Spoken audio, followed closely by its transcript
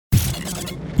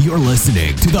You're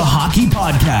listening to the Hockey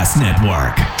Podcast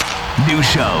Network. New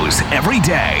shows every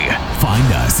day.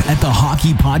 Find us at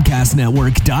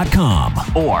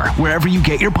thehockeypodcastnetwork.com or wherever you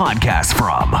get your podcasts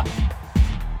from.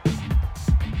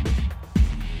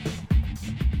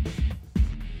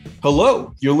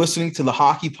 Hello, you're listening to the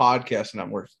Hockey Podcast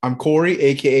Network. I'm Corey,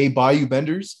 aka Bayou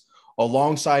Benders,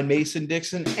 alongside Mason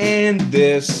Dixon, and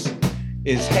this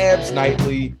is Habs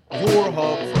Nightly, your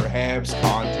hub for Habs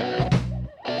content.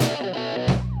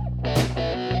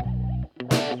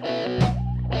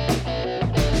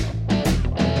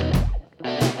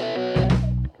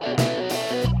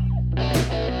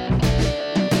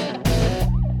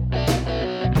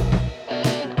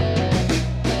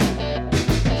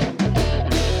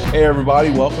 Hey everybody,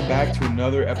 welcome back to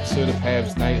another episode of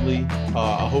Habs Nightly.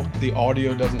 I hope the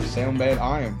audio doesn't sound bad.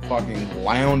 I am fucking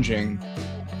lounging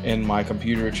in my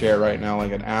computer chair right now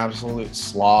like an absolute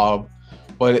slob,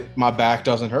 but my back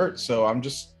doesn't hurt, so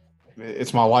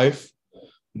it's my life.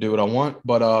 Do what I want.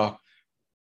 But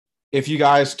if you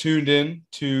guys tuned in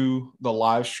to the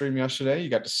live stream yesterday, you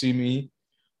got to see me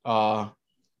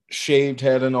shaved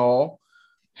head and all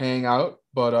hang out.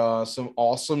 But some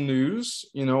awesome news,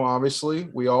 obviously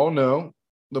we all know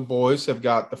the boys have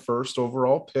got the first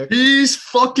overall pick. He's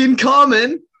fucking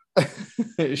coming.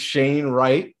 Shane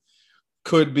Wright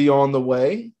could be on the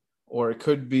way, or it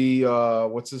could be,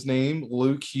 what's his name?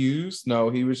 Luke Hughes. No,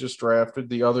 he was just drafted.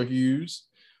 The other Hughes.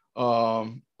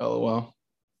 LOL.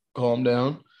 Calm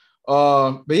down.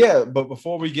 But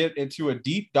before we get into a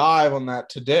deep dive on that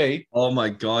today. Oh my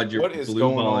God, you're blue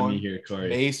balling me here, Corey.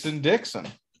 Mason Dixon.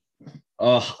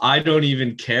 Oh, I don't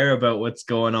even care about what's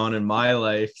going on in my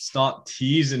life. Stop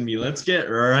teasing me. Let's get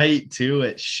right to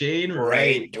it. Shane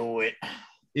Wright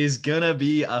is going to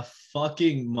be a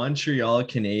fucking Montreal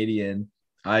Canadian.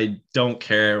 I don't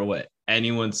care what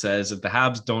anyone says. If the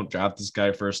Habs don't draft this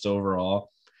guy first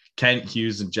overall, Kent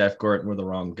Hughes and Jeff Gorton were the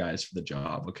wrong guys for the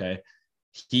job, okay?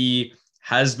 He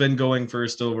has been going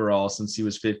first overall since he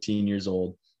was 15 years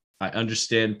old. I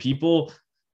understand people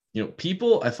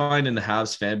I find in the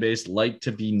Habs fan base like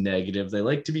to be negative. They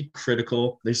like to be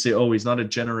critical. They say, oh, he's not a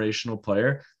generational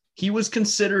player. He was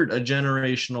considered a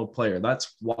generational player.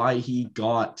 That's why he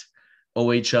got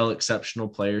OHL exceptional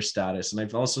player status. And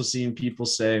I've also seen people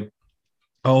say,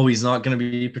 oh, he's not going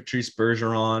to be Patrice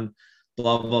Bergeron,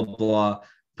 blah, blah, blah.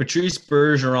 Patrice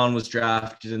Bergeron was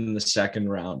drafted in the second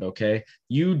round, okay?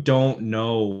 You don't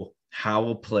know how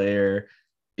a player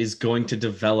is going to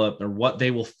develop or what they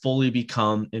will fully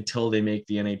become until they make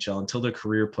the NHL, until their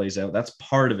career plays out. That's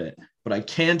part of it. But I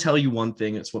can tell you one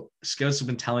thing. It's what scouts have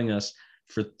been telling us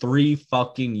for 3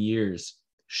 fucking years.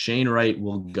 Shane Wright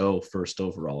will go first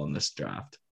overall in this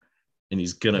draft, and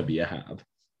he's going to be a Hab.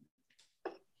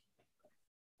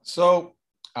 So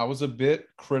I was a bit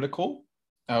critical.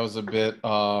 I was a bit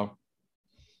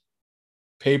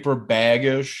paper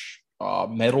baggish,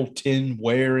 metal tin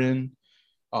wearing,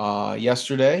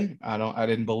 yesterday. I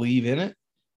didn't believe in it.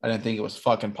 I didn't think it was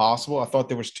fucking possible. I thought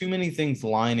there was too many things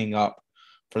lining up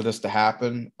for this to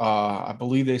happen. I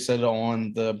believe they said it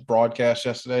on the broadcast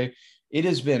yesterday. It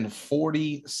has been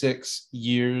 46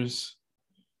 years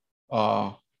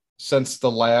since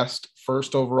the last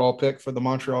first overall pick for the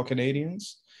Montreal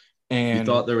Canadiens. And you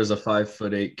thought there was a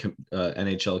 5'8"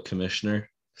 NHL commissioner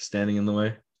standing in the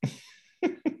way?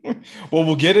 Well,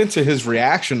 we'll get into his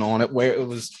reaction on it, where it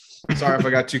was. Sorry if I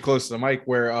got too close to the mic.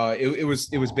 Where it was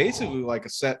basically like a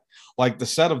set, like the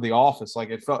set of The Office. Like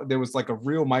it felt there was like a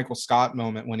real Michael Scott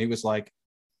moment when he was like,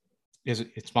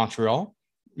 It's Montreal?"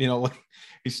 Like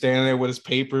he's standing there with his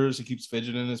papers. He keeps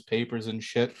fidgeting his papers and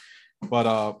shit.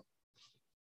 But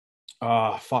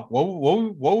fuck.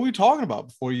 What were we talking about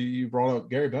before you brought up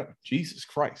Gary Bettman? Jesus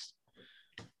Christ.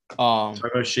 Talk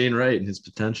about Shane Wright and his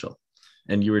potential.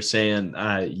 And you were saying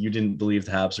you didn't believe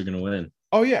the Habs were going to win.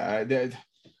 Oh yeah,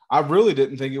 I really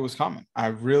didn't think it was coming. I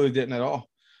really didn't at all.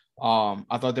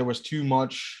 I thought there was too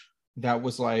much that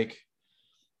was like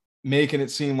making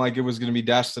it seem like it was going to be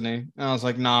destiny. And I was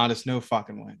like, nah, there's no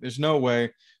fucking way. There's no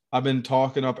way. I've been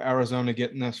talking up Arizona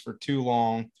getting this for too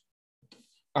long.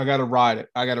 I got to ride it.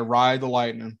 I got to ride the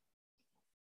lightning.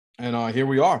 And here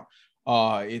we are.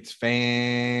 It's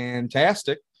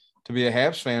fantastic to be a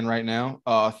Habs fan right now,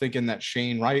 thinking that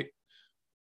Shane Wright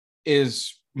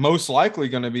is most likely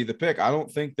going to be the pick. I don't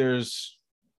think there's.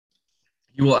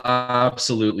 He will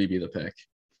absolutely be the pick.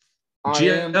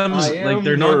 They're not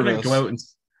going to go out and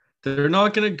they're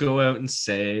not going to go out and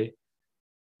say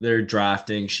they're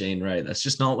drafting Shane Wright. That's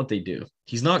just not what they do.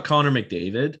 He's not Connor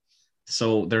McDavid,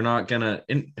 so they're not going to.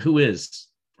 And who is,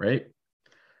 right?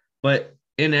 But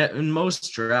in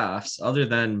most drafts, other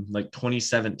than like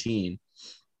 2017,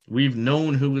 We've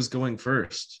known who was going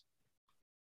first.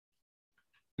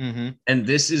 Mm-hmm. And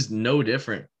this is no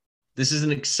different. This is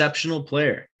an exceptional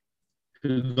player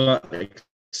who got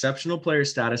exceptional player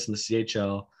status in the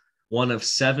CHL, one of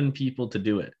 7 people to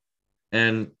do it.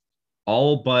 And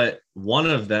all but one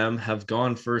of them have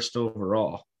gone first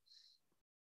overall.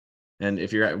 And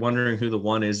if you're wondering who the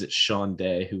one is, it's Sean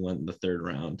Day, who went in the 3rd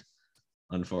round.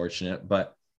 Unfortunate.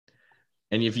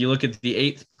 And if you look at the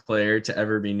 8th player to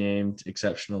ever be named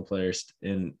exceptional players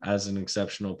as an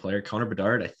exceptional player, Connor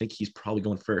Bedard, I think he's probably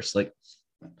going first. Like,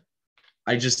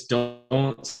 I just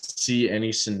don't see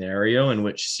any scenario in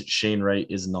which Shane Wright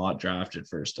is not drafted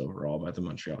first overall by the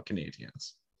Montreal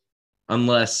Canadiens.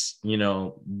 Unless,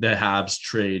 the Habs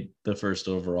trade the first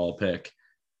overall pick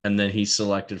and then he's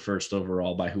selected first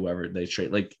overall by whoever they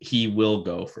trade. Like, he will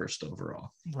go first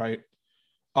overall. Right.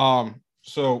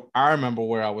 So I remember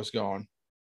where I was going.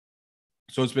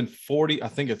 So it's been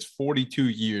 42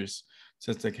 years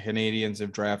since the Canadiens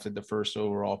have drafted the first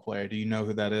overall player. Do you know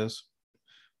who that is?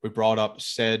 We brought up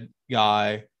said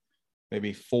guy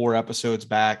maybe 4 episodes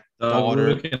back.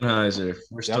 Daughter Wickenheiser,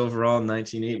 first overall in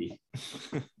 1980.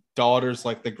 Daughter's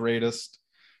like the greatest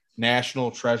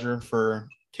national treasure for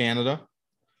Canada.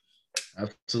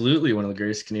 Absolutely, one of the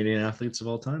greatest Canadian athletes of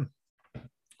all time.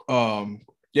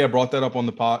 Yeah, brought that up on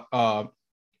the pot. I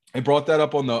brought that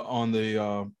up on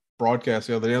the broadcast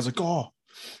the other day. I was like, oh,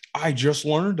 I just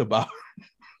learned about.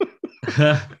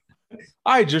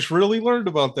 I just really learned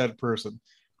about that person.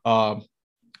 I'm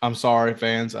sorry,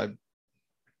 fans. I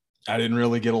didn't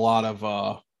really get a lot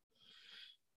of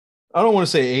I don't want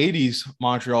to say 80s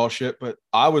Montreal shit, but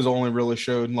I was only really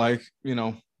showed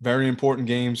very important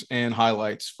games and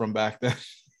highlights from back then.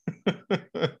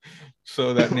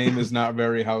 So that name is not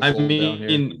very household down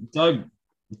here.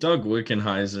 Doug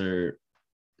Wickenheiser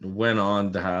went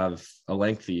on to have a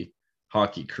lengthy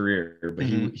hockey career, but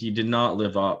he did not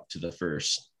live up to the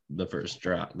first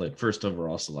draft, like first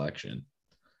overall selection.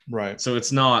 Right. So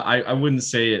it's not, I wouldn't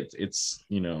say it's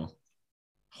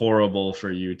horrible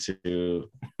for you to,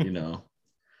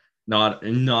 not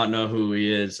know who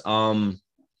he is.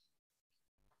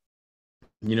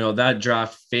 That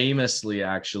draft famously,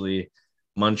 actually,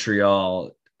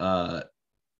 Montreal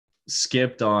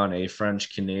skipped on a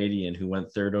French Canadian who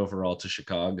went 3rd overall to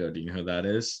Chicago. Do you know who that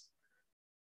is?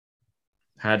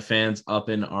 Had fans up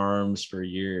in arms for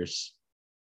years.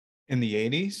 In the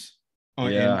 80s? Oh,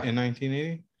 yeah. In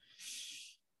 1980?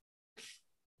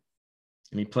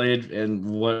 And he played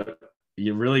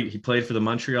he played for the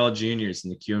Montreal Juniors in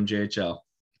the QMJHL.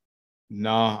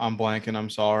 No, I'm blanking. I'm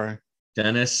sorry.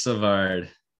 Dennis Savard.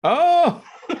 Oh,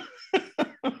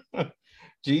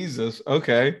 Jesus.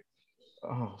 Okay.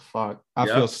 Oh, fuck. I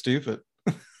feel stupid.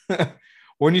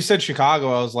 When you said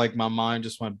Chicago, I was like, my mind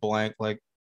just went blank. Like,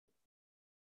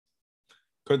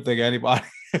 couldn't think of anybody.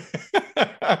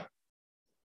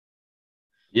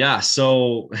 Yeah.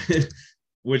 So,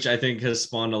 which I think has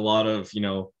spawned a lot of,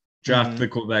 draft the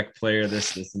Quebec player,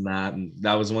 this and that. And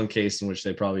that was one case in which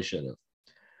they probably should have.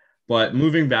 But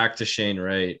moving back to Shane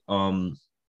Wright, look,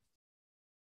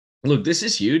 this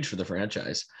is huge for the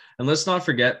franchise. And let's not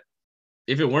forget,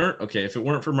 if it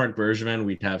weren't for Marc Bergevin,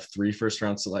 we'd have 3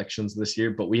 first-round selections this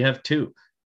year, but we have 2.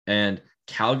 And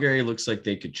Calgary looks like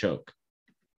they could choke.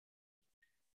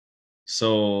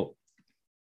 So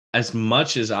as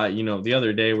much as the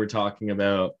other day we're talking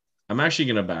about, I'm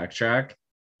actually going to backtrack.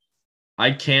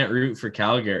 I can't root for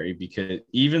Calgary because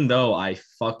even though I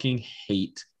fucking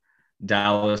hate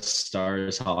Dallas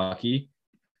Stars hockey,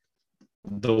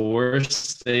 the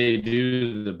worse they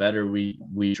do, the better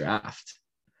we draft.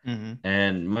 Mm-hmm.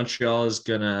 And Montreal is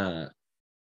gonna,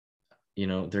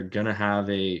 they're gonna have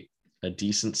a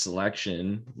decent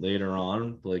selection later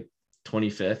on, like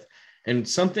 25th. And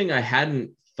something I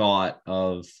hadn't thought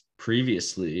of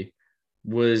previously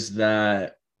was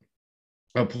that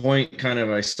a point kind of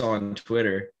I saw on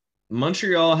Twitter.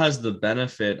 Montreal has the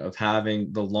benefit of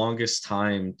having the longest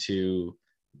time to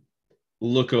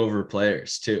look over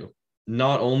players too.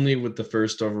 Not only with the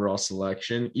first overall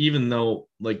selection, even though,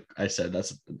 like I said,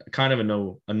 that's kind of a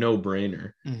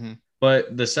no-brainer. Mm-hmm.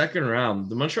 But the second round,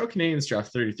 the Montreal Canadiens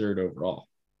draft 33rd overall.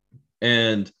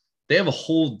 And they have a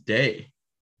whole day.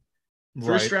 Right.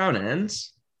 First round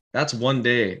ends, that's one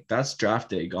day. That's draft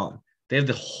day gone. They have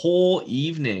the whole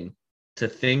evening to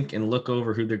think and look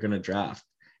over who they're going to draft.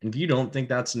 And if you don't think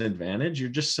that's an advantage, you're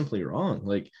just simply wrong.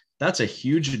 Like, that's a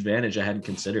huge advantage I hadn't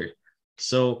considered.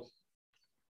 So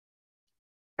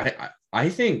I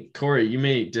think, Corey, you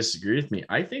may disagree with me.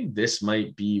 I think this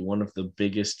might be one of the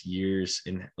biggest years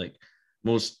in, like,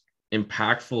 most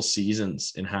impactful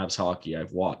seasons in Habs hockey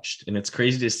I've watched. And it's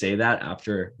crazy to say that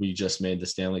after we just made the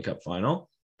Stanley Cup final.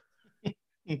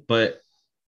 But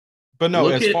no,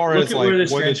 as far as like what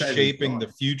is franchise shaping the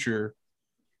future,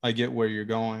 I get where you're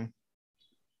going.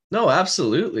 No,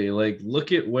 absolutely. Like,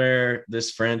 look at where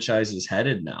this franchise is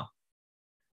headed now.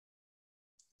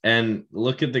 And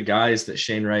look at the guys that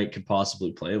Shane Wright could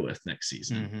possibly play with next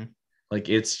season. Mm-hmm. Like,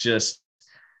 it's just,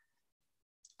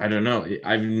 I don't know.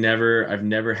 I've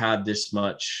never had this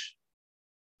much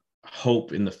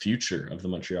hope in the future of the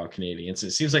Montreal Canadiens.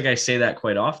 It seems like I say that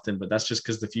quite often, but that's just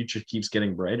because the future keeps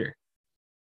getting brighter.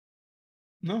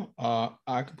 No,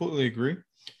 I completely agree.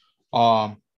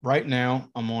 Right now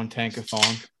I'm on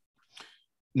Tankathon.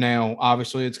 Now,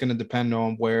 obviously, it's going to depend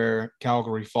on where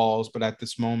Calgary falls, but at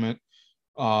this moment,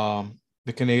 the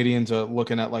Canadiens are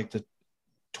looking at like the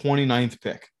 29th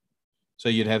pick. So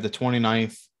you'd have the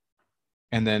 29th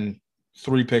and then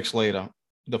 3 picks later,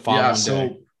 the following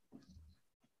day.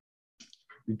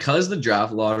 Because the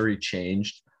draft lottery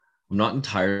changed, I'm not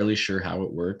entirely sure how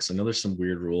it works. I know there's some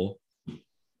weird rule.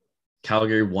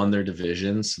 Calgary won their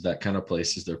division, so that kind of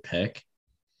places their pick.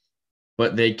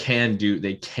 But they can,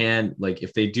 like,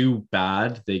 if they do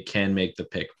bad, they can make the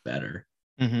pick better.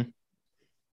 Mm-hmm.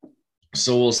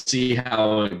 So we'll see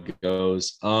how it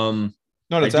goes. No,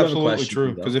 that's absolutely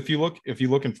true. Because if you look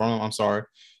in front of them, I'm sorry.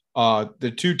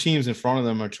 The 2 teams in front of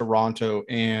them are Toronto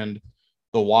and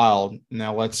the Wild.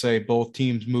 Now, let's say both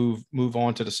teams move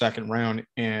on to the second round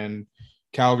and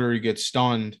Calgary gets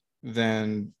stunned,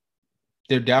 then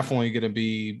they're definitely going to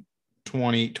be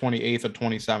 28th or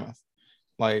 27th.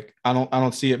 Like, I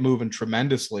don't see it moving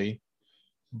tremendously,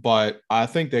 but I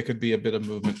think there could be a bit of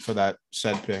movement for that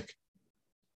said pick.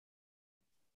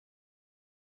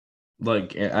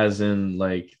 Like, as in,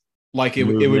 like it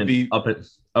would be up at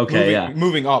okay,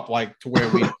 moving up, like to where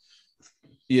we,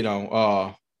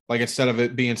 like instead of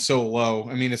it being so low.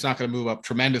 I mean, it's not going to move up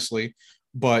tremendously,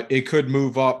 but it could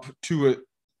move up to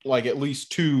like at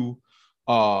least 2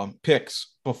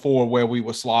 picks before where we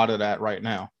were slotted at right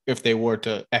now if they were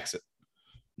to exit.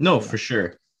 No, for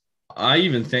sure. I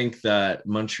even think that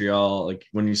Montreal, like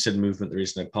when you said movement, the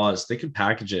reason I paused, they could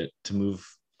package it to move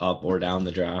up or down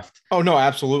the draft. Oh no,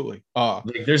 absolutely.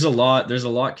 Like there's a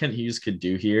lot Kent Hughes could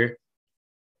do here.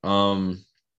 I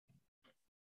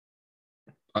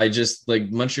just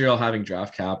like Montreal having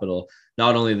draft capital,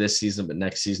 not only this season, but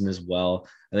next season as well,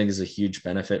 I think is a huge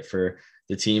benefit for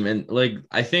the team. And like,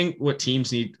 I think what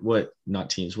fans need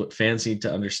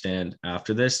to understand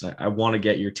after this, and I want to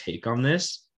get your take on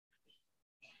this.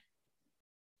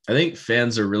 I think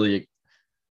fans are really,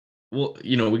 well,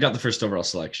 we got the first overall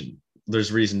selection.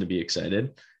 There's reason to be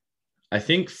excited. I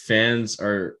think fans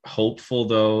are hopeful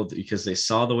though, because they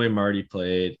saw the way Marty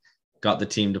played, got the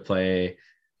team to play,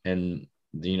 and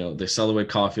they saw the way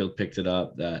Caulfield picked it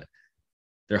up, that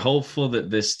they're hopeful that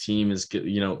this team is good.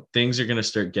 Things are going to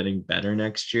start getting better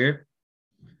next year.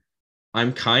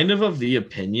 I'm kind of the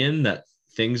opinion that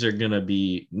things are going to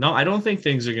be, no, I don't think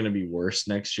things are going to be worse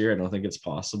next year. I don't think it's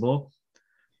possible.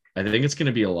 I think it's going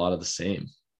to be a lot of the same.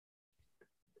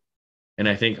 And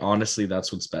I think honestly,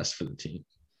 that's what's best for the team.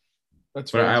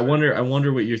 But I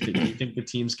wonder what you think. Do you think the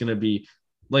team's going to be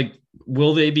like,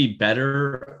 will they be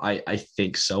better? I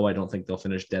think so. I don't think they'll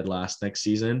finish dead last next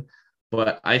season,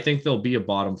 but I think they'll be a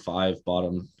bottom 5,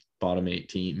 bottom 8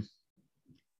 team.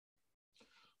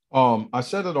 I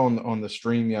said it on the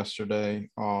stream yesterday,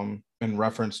 in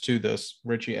reference to this.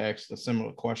 Richie asked a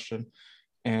similar question.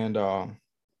 And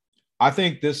I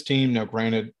think this team, now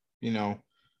granted,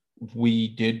 we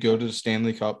did go to the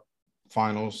Stanley Cup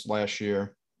finals last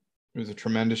year. It was a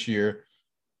tremendous year,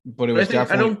 but it was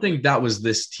definitely. I don't think that was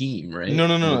this team, right?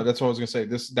 No. That's what I was gonna say.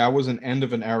 That was an end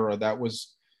of an era. That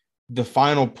was the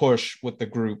final push with the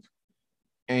group,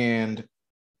 and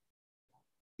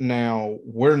now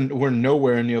we're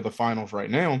nowhere near the finals right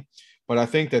now. But I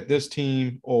think that this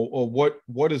team, or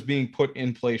what is being put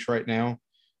in place right now,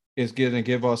 is going to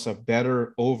give us a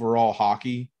better overall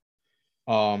hockey,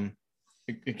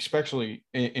 especially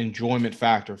enjoyment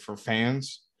factor for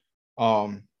fans.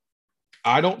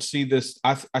 I don't see this.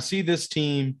 I see this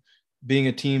team being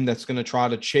a team that's going to try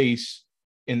to chase,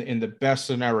 in the best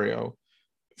scenario,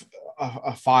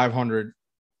 a 500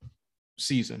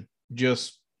 season.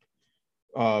 Just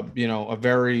a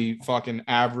very fucking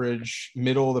average,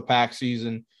 middle of the pack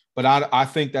season. But I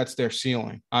think that's their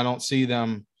ceiling. I don't see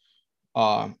them,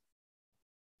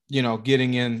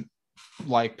 getting in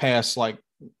like past like,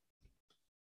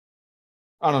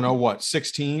 I don't know what,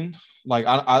 16. Like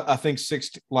I think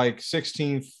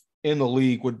 16th in the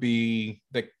league would be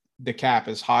the cap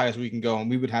as high as we can go, and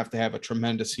we would have to have a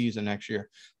tremendous season next year.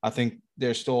 I think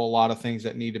there's still a lot of things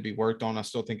that need to be worked on. I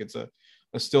still think it's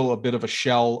still a bit of a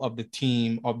shell of the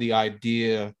team, of the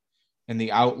idea and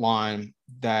the outline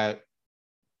that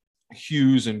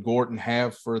Hughes and Gordon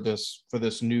have for this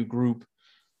new group,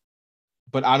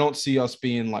 but I don't see us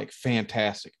being like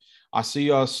fantastic. I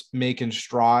see us making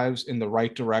strides in the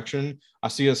right direction. I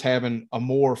see us having a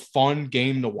more fun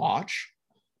game to watch,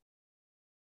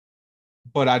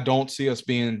 but I don't see us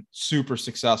being super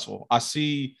successful. I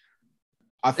think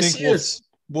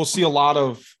we'll see a lot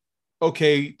of,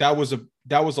 okay, that was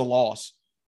a loss,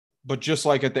 but just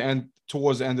like at the end,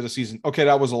 towards the end of the season, okay,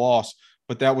 that was a loss,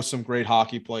 but that was some great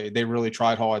hockey play. They really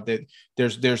tried hard.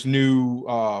 There's new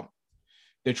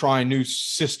they're trying new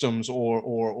systems,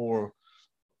 or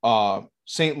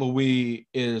St. Louis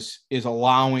is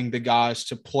allowing the guys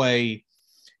to play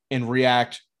and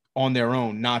react on their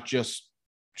own, not just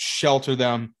shelter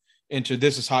them into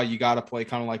this is how you got to play,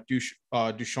 kind of like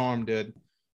Ducharme did.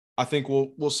 I think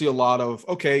we'll see a lot of,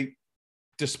 okay,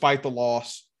 despite the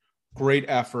loss, great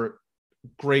effort,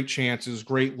 great chances,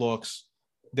 great looks.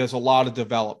 There's a lot of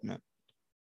development,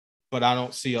 but I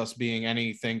don't see us being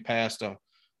anything past a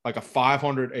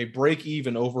 500, a break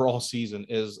even overall season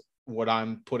is what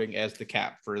I'm putting as the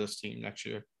cap for this team next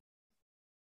year.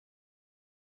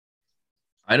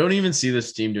 I don't even see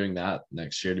this team doing that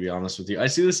next year, to be honest with you. I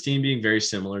see this team being very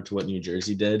similar to what New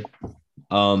Jersey did.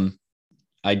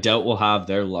 I doubt we'll have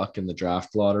their luck in the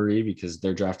draft lottery because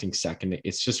they're drafting second.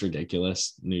 It's just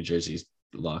ridiculous. New Jersey's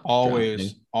luck.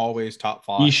 Always top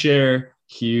 5. Hischier,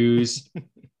 Hughes,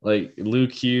 like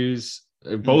Luke Hughes,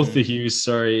 both the Hughes,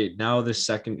 sorry. Now the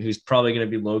second, who's probably going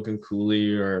to be Logan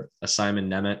Cooley or a Simon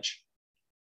Nemec.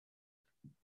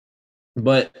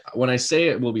 But when I say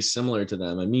it will be similar to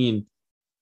them, I mean,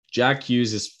 Jack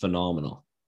Hughes is phenomenal,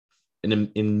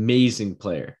 an amazing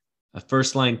player, a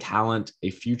first-line talent,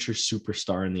 a future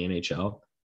superstar in the NHL.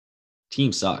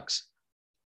 Team sucks.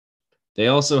 They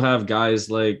also have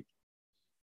guys like,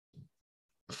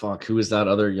 who is that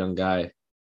other young guy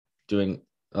doing?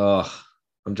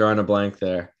 I'm drawing a blank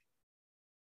there.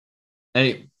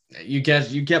 And you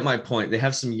get my point. They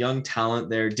have some young talent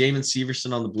there. Damon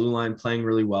Severson on the blue line playing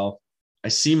really well. I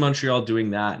see Montreal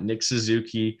doing that. Nick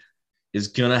Suzuki is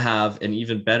going to have an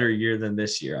even better year than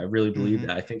this year. I really believe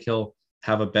that. I think he'll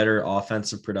have a better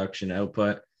offensive production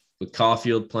output. With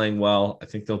Caulfield playing well, I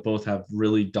think they'll both have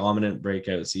really dominant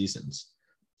breakout seasons.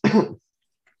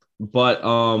 But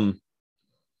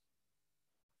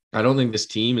I don't think this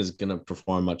team is going to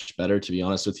perform much better, to be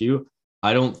honest with you.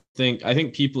 I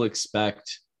think people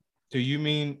expect. Do you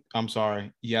mean, I'm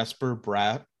sorry, Jesper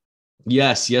Bratt?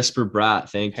 Yes, Jesper Bratt.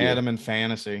 Thank you. Had him in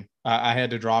fantasy. I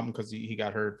had to drop him because he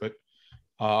got hurt, but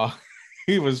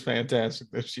he was fantastic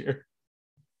this year.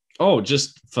 Oh,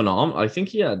 just phenomenal. I think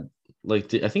he had I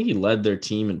think he led their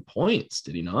team in points.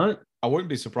 Did he not? I wouldn't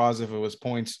be surprised if it was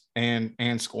points and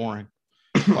scoring.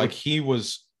 Like there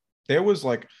was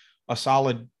like a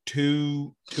solid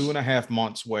 2.5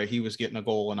 months where he was getting a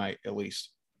goal a night at least.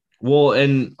 Well,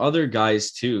 and other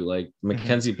guys too, like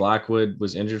Mackenzie Blackwood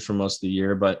was injured for most of the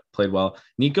year, but played well.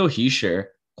 Nico Hischier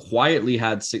quietly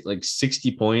had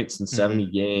 60 points in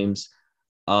 70 games.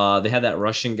 They had that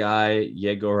Russian guy,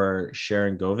 Yegor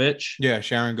Sharangovich. Yeah,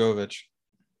 Sharangovich.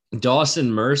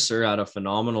 Dawson Mercer had a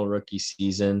phenomenal rookie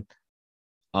season.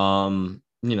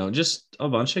 Just a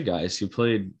bunch of guys who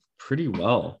played pretty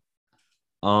well.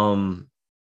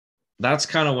 That's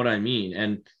kind of what I mean.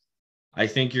 And I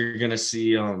think you're going to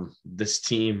see this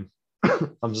team.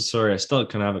 I'm just sorry. I still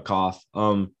kind of have a cough.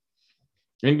 You're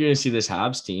going to see this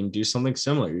Habs team do something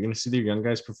similar. You're going to see their young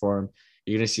guys perform.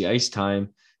 You're going to see ice time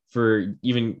for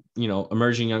even,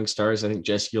 emerging young stars. I think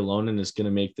Jesse Alonen is going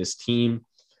to make this team.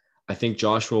 I think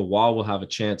Joshua Wall will have a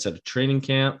chance at a training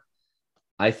camp.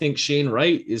 I think Shane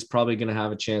Wright is probably going to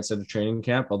have a chance at a training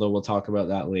camp, although we'll talk about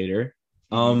that later.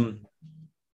 But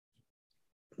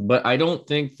I don't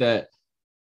think that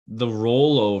the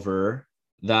rollover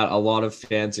that a lot of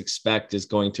fans expect is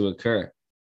going to occur.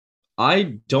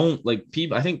 I don't like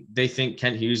people. I think they think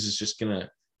Kent Hughes is just going to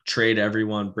trade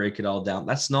everyone, break it all down.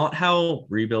 That's not how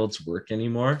rebuilds work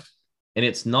anymore. And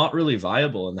it's not really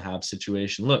viable in the Habs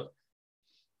situation. Look,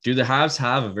 do the Habs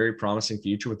have a very promising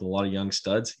future with a lot of young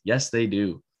studs? Yes, they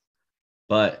do.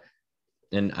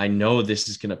 And I know this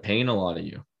is going to pain a lot of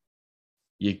you.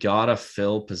 You got to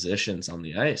fill positions on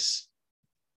the ice.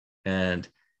 And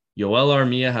Yoel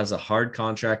Armia has a hard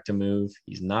contract to move.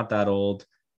 He's not that old.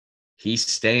 He's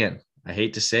staying. I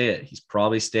hate to say it. He's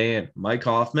probably staying. Mike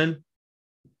Hoffman,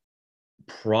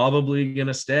 probably going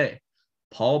to stay.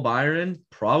 Paul Byron,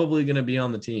 probably going to be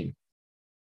on the team.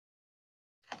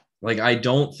 I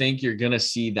don't think you're going to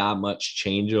see that much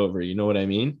changeover. You know what I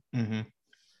mean? Mm-hmm.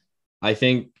 I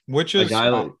think. Which is,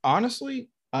 honestly,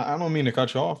 I don't mean to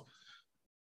cut you off.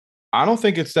 I don't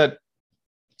think it's that.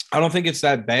 I don't think it's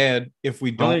that bad if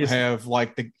we don't have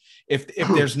like if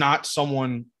there's not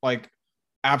someone like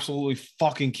absolutely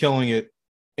fucking killing it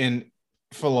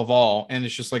for Laval, and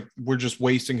it's just like we're just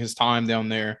wasting his time down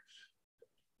there.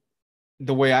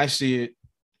 The way I see it,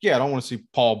 yeah, I don't want to see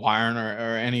Paul Byron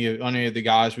or any of the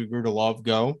guys we grew to love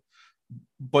go.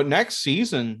 But next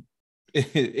season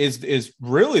is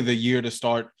really the year to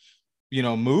start,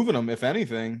 moving them, if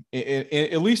anything,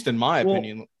 at least in my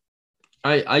opinion.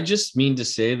 I just mean to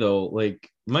say, though, like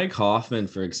Mike Hoffman,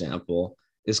 for example,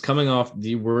 is coming off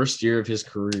the worst year of his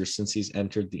career since he's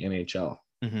entered the NHL.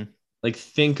 Mm-hmm. Like,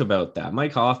 think about that.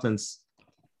 Mike Hoffman's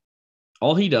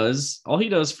all he does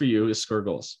for you is score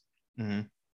goals. Mm-hmm.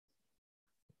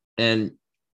 And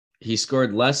he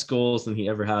scored less goals than he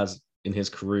ever has in his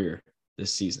career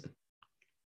this season.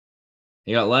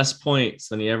 He got less points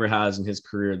than he ever has in his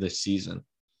career this season.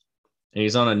 And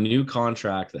he's on a new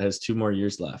contract that has 2 more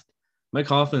years left. Mike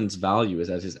Hoffman's value is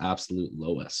at his absolute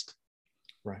lowest.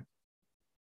 Right.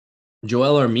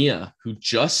 Joel Armia, who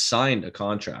just signed a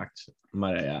contract,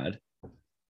 might I add,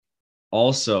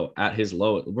 also at his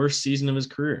worst season of his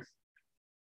career.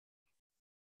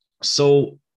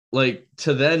 So, like,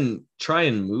 to then try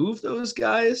and move those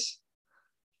guys,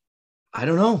 I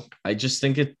don't know. I just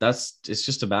think it's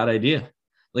just a bad idea.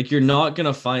 Like, you're not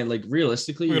gonna find, like,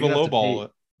 realistically, you're gonna lowball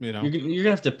it. You're gonna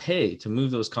have to pay to move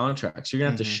those contracts. You're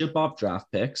gonna have to ship off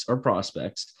draft picks or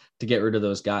prospects to get rid of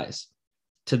those guys,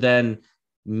 to then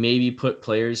maybe put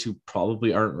players who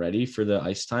probably aren't ready for the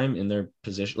ice time in their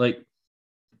position. Like,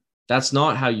 that's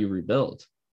not how you rebuild.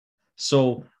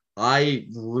 So I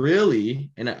really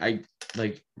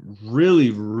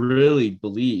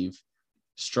believe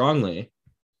strongly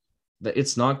that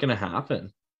it's not going to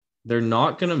happen. They're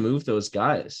not going to move those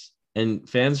guys, and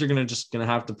fans are going to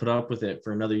have to put up with it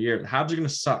for another year. The Habs are going to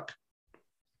suck.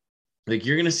 Like,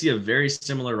 you're going to see a very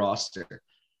similar roster.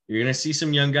 You're going to see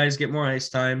some young guys get more ice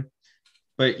time,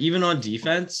 but even on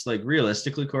defense, like,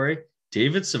 realistically, Corey,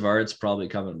 David Savard's probably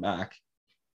coming back.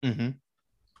 Mm-hmm.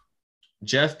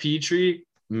 Jeff Petrie,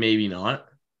 maybe not,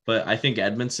 but I think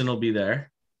Edmondson will be there.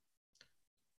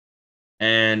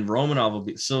 And Romanov will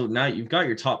be. So now you've got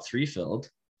your top 3 filled.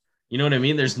 You know what I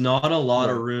mean? There's not a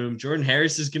lot of room. Jordan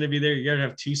Harris is going to be there. You're going to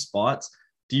have 2 spots.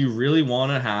 Do you really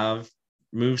want to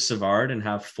move Savard and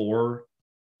have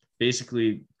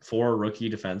basically 4 rookie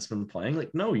defensemen playing?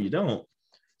 Like, no, you don't.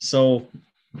 So,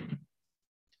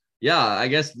 yeah, I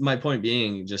guess my point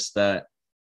being just that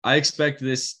I expect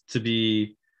this to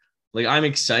be, like, I'm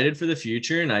excited for the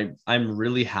future, and I'm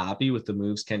really happy with the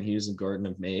moves Kent Hughes and Gordon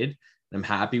have made. I'm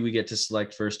happy we get to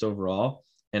select first overall,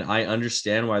 and I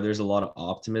understand why there's a lot of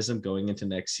optimism going into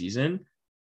next season,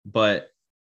 but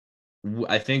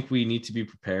I think we need to be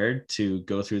prepared to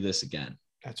go through this again.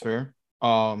 That's fair.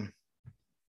 I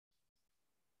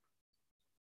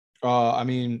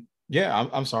mean, yeah,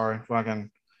 I'm sorry.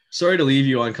 Sorry to leave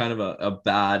you on kind of a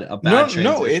bad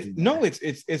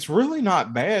it's really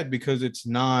not bad, because it's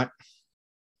not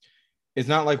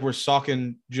like we're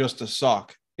sucking just to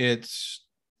suck. It's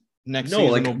next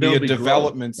season will be a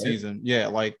development season. Right? Yeah,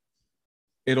 like,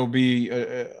 it'll be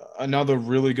another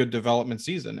really good development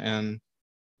season. And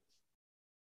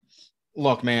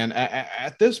look, man,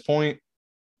 at this point,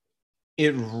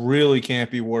 it really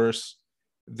can't be worse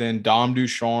than Dom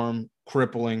Ducharme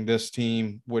crippling this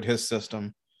team with his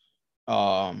system.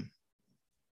 I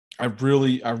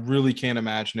really can't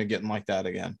imagine it getting like that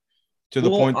again, to the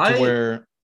point to where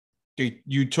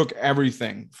you took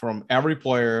everything from every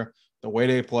player, the way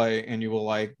they play, and you were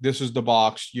like, this is the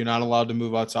box. You're not allowed to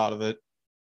move outside of it.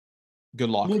 Good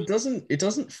luck. Well, it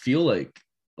doesn't feel like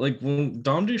when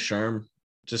Dom Ducharme,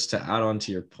 just to add on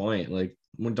to your point, like,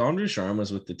 when Dom Ducharme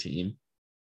was with the team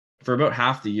for about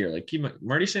half the year, like,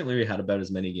 Marty St. Louis had about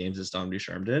as many games as Dom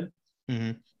Ducharme did.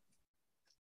 Mm-hmm.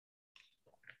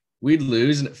 We'd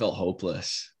lose, and it felt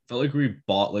hopeless. It felt like we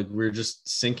were just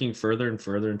sinking further and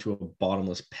further into a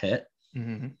bottomless pit.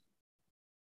 Mm-hmm.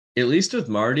 At least with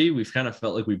Marty, we've kind of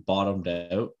felt like we bottomed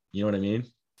out. You know what I mean?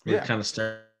 We're kind of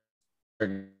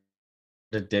starting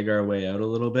to dig our way out a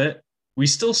little bit. We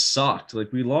still sucked.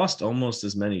 Like, we lost almost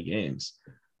as many games.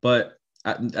 But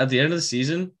at the end of the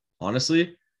season,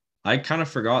 honestly, I kind of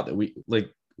forgot that we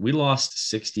lost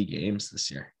 60 games this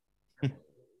year.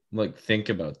 Like, think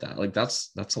about that. Like,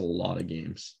 that's a lot of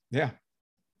games. Yeah.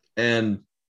 And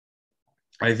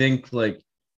I think, like,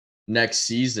 next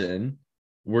season,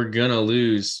 we're going to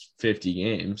lose 50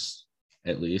 games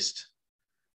at least.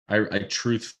 I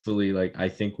truthfully, like, I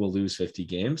think we'll lose 50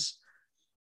 games,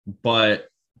 but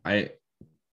I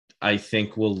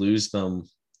think we'll lose them,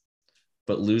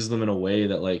 but lose them in a way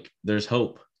that, like, there's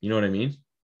hope. You know what I mean?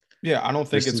 Yeah, I don't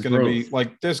think There's it's some going to be growth.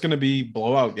 like there's going to be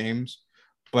blowout games,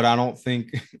 but I don't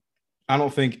think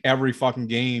every fucking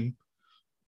game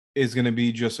is going to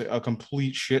be just a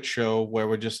complete shit show where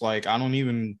we're just like, I don't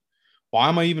even, why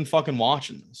am I even fucking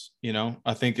watching this? You know,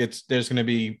 I think there's going to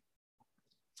be,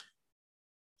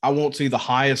 I won't see the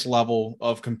highest level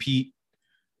of compete,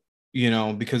 you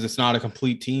know, because it's not a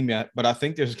complete team yet, but I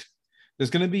think there's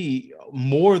going to be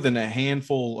more than a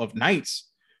handful of nights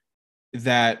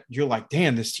that you're like,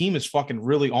 damn, this team is fucking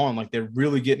really on. Like they're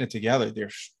really getting it together.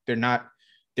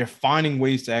 They're finding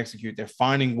ways to execute. They're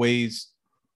finding ways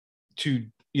to,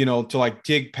 you know, to like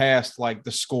dig past like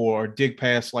the score or dig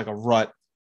past like a rut.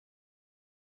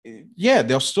 Yeah,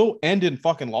 they'll still end in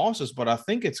fucking losses, but I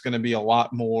think it's going to be a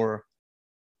lot more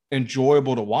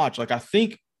enjoyable to watch. Like I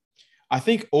think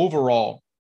overall,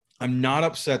 I'm not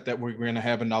upset that we're going to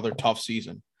have another tough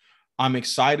season. I'm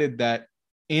excited that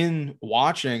in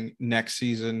watching next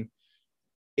season,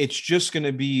 it's just going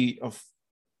to be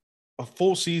a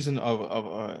full season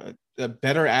of a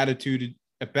better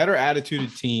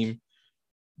attituded team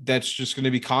that's just going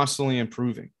to be constantly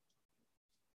improving.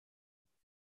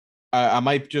 I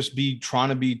might just be trying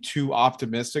to be too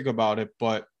optimistic about it,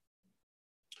 but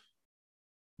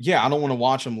yeah, I don't want to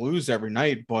watch them lose every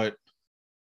night, but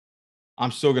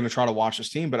I'm still going to try to watch this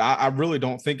team. But I really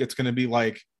don't think it's going to be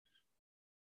like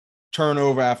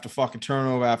turnover after fucking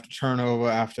turnover after turnover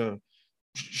after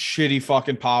shitty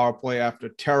fucking power play after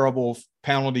terrible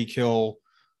penalty kill.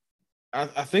 I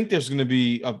think there's going to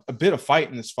be a bit of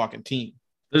fight in this fucking team.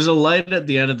 There's a light at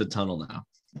the end of the tunnel now.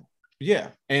 Yeah.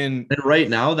 And right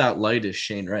now, that light is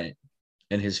Shane Wright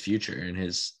and his future and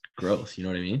his growth. You know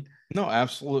what I mean? No,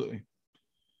 absolutely.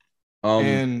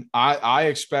 And I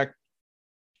expect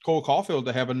Cole Caulfield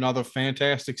to have another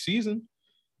fantastic season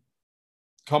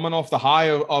coming off the high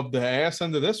of the ass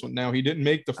end of this one. Now, he didn't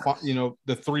make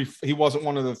he wasn't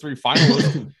one of the 3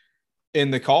 finalists in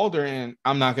the Calder, and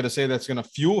I'm not going to say that's going to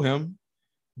fuel him,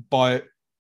 but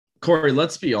Corey,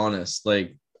 let's be honest.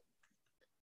 Like,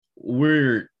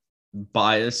 we're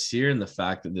biased here in the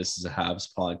fact that this is a Habs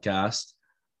podcast,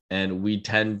 and we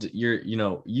tend to,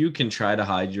 you can try to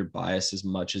hide your bias as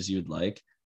much as you'd like.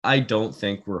 I don't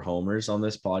think we're homers on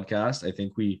this podcast. I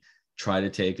think we try to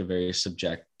take a very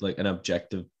an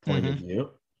objective point of view.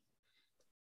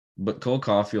 But Cole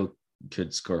Caulfield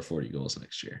could score 40 goals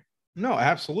next year. No,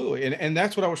 absolutely. And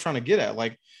that's what I was trying to get at.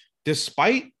 Like, if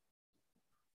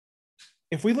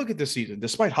we look at this season,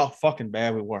 despite how fucking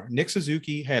bad we were, Nick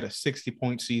Suzuki had a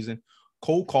 60-point season.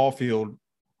 Cole Caulfield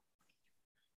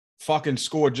fucking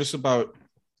scored just about,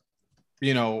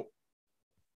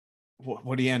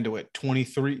 what did he end with?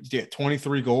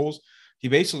 23 goals. He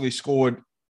basically scored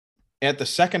at the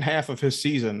second half of his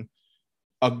season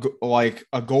a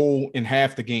goal in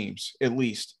half the games, at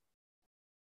least.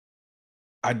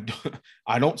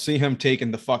 I don't see him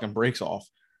taking the fucking brakes off.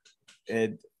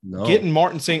 No. Getting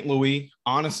Martin St. Louis,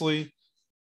 honestly,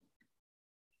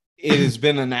 it has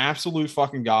been an absolute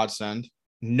fucking godsend.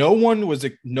 No one was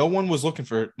looking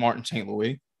for Martin St.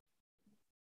 Louis.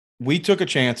 We took a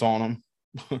chance on him.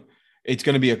 It's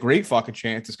going to be a great fucking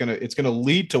chance. It's going to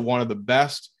lead to one of the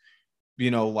best,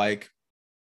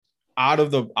 out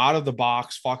of the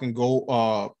box fucking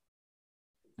goal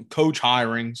coach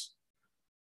hirings.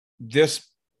 This,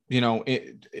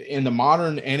 in the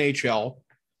modern NHL,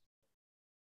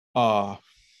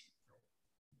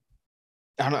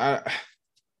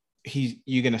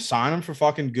 you're going to sign him for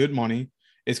fucking good money.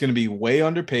 It's going to be way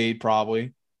underpaid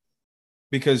probably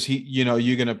because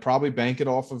you're going to probably bank it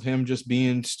off of him just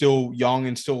being still young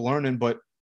and still learning. But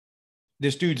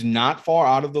this dude's not far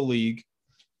out of the league.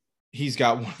 He's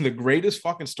got one of the greatest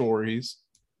fucking stories.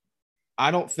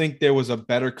 I don't think there was a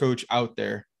better coach out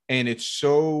there. And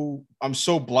I'm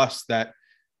so blessed that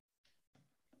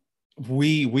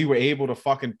we were able to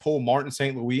fucking pull Martin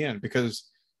St. Louis in, because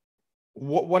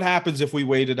what happens if we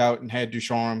waited out and had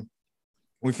Ducharme?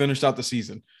 We finished out the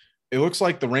season. It looks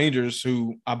like the Rangers,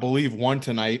 who I believe won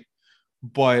tonight,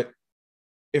 but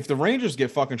if the Rangers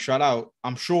get fucking shut out,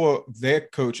 I'm sure their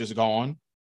coach is gone.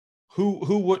 There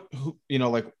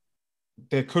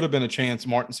could have been a chance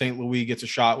Martin St. Louis gets a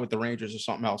shot with the Rangers or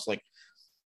something else. Like,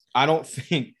 I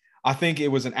think it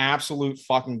was an absolute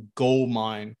fucking gold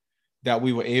mine that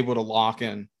we were able to lock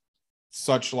in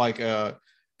such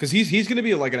because he's going to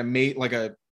be like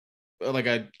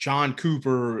a John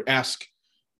Cooper-esque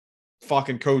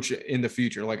fucking coach in the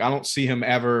future. Like, I don't see him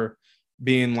ever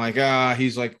being like,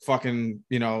 he's like fucking,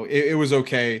 it was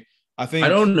okay. I think, I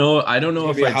don't know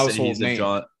if I'd say he's a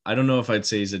John. I don't know if I'd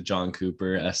say he's a John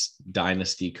Cooper-esque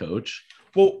dynasty coach.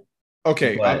 Well,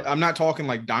 okay. I'm not talking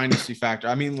like dynasty factor.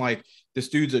 I mean, like, this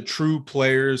dude's a true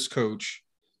players coach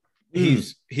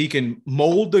He can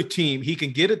mold the team. He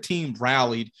can get a team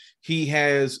rallied. He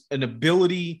has an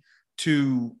ability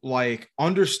to like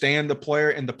understand the player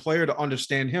and the player to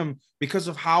understand him because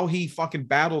of how he fucking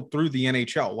battled through the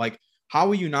NHL. Like, how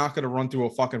are you not going to run through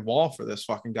a fucking wall for this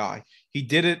fucking guy? He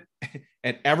did it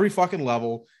at every fucking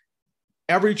level.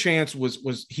 Every chance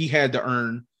was he had to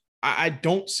earn. I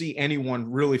don't see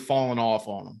anyone really falling off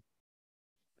on him.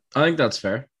 I think that's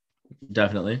fair.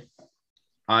 Definitely.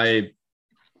 I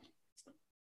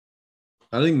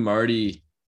think Marty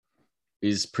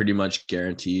is pretty much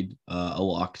guaranteed a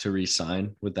lock to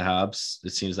re-sign with the Habs.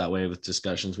 It seems that way with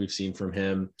discussions we've seen from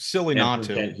him. Silly not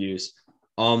to. Kent Hughes.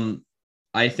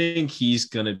 I think he's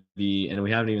gonna be, and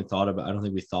we haven't even thought about. I don't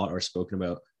think we thought or spoken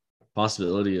about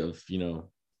possibility of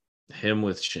him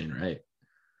with Shane Wright.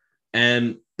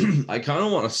 And I kind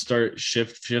of want to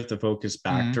shift the focus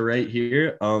back to Wright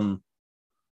here.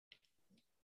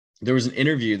 There was an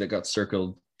interview that got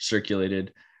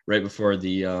circulated right before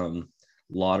the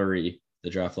lottery, the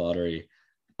draft lottery,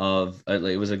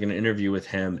 it was like an interview with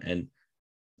him and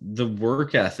the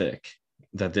work ethic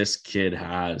that this kid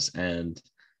has. And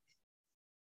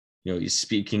he's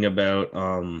speaking about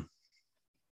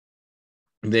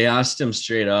they asked him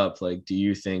straight up, like, do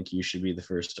you think you should be the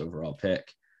first overall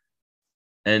pick?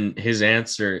 And his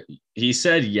answer, he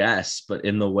said yes, but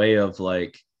in the way of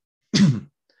like,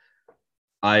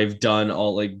 I've done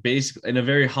all, like, basically in a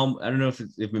very humble, I don't know if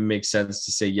it makes sense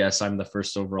to say, yes, I'm the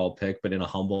first overall pick, but in a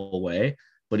humble way,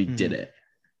 but he did it.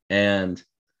 And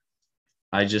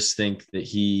I just think that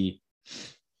he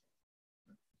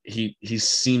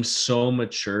seems so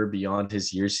mature beyond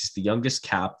his years. He's the youngest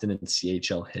captain in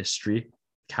CHL history,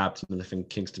 captain of the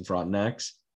Kingston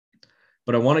Frontenacs.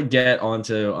 But I want to get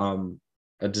onto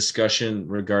a discussion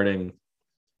regarding,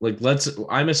 like,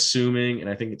 I'm assuming, and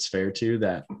I think it's fair too,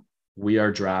 that we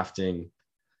are drafting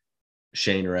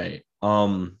Shane Wright.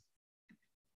 And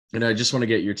I just want to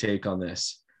get your take on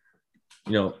this.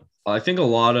 I think a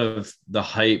lot of the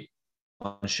hype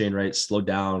on Shane Wright slowed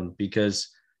down because,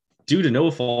 due to no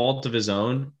fault of his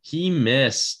own, he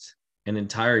missed an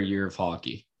entire year of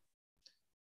hockey.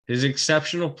 His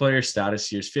exceptional player status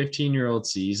here, his 15-year-old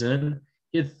season,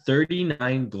 he had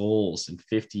 39 goals in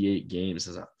 58 games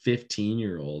as a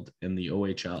 15-year-old in the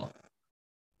OHL.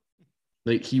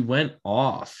 Like, he went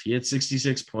off. He had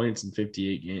 66 points in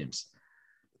 58 games.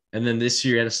 And then this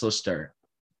year he had a slow start.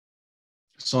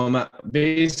 So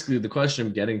basically the question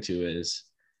I'm getting to is,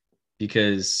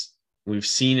 because we've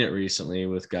seen it recently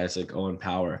with guys like Owen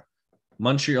Power,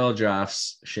 Montreal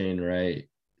drafts Shane Wright.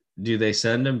 Do they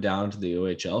send him down to the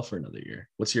OHL for another year?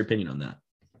 What's your opinion on that?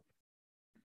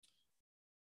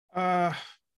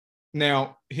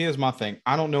 Now, here's my thing.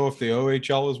 I don't know if the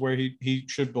OHL is where he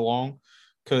should belong,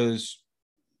 because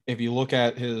if you look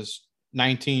at his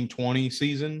 19-20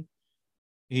 season,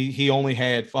 he only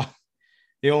had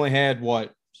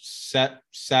what,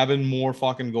 7 more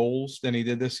fucking goals than he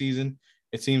did this season.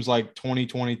 It seems like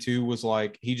 2022 was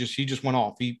like he just went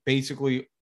off. He basically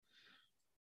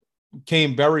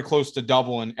came very close to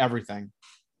doubling everything.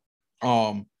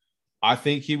 I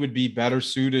think he would be better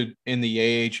suited in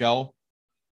the AHL.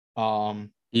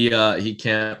 He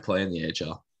can't play in the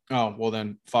AHL. Oh, well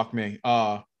then fuck me.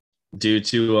 Due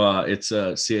to it's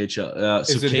a CHL.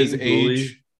 Is it his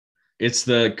age? It's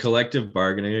the collective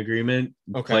bargaining agreement.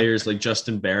 Okay. Players like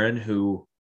Justin Barron, who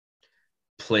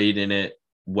played in it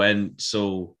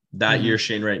that year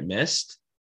Shane Wright missed.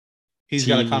 He's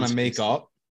got to kind of make up.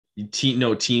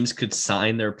 Teams could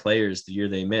sign their players the year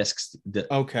they missed. The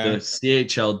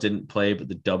CHL didn't play, but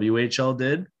the WHL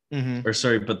did.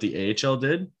 But the AHL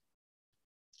did.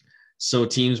 So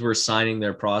teams were signing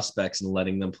their prospects and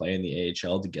letting them play in the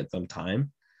AHL to get them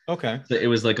time. Okay. So it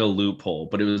was like a loophole,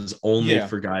 but it was only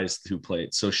for guys who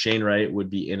played. So Shane Wright would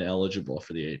be ineligible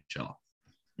for the AHL.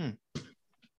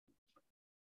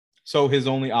 So his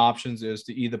only options is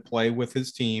to either play with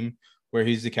his team where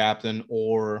he's the captain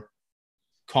or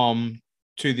come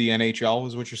to the NHL,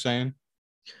 is what you're saying?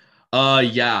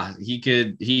 Yeah, he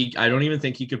could. I don't even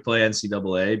think he could play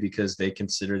NCAA because they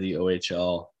consider the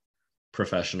OHL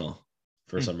professional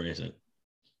for some reason.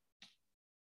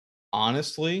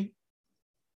 Honestly,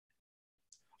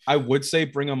 I would say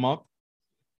bring him up,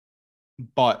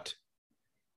 but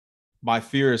my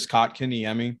fear is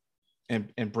Kotkaniemi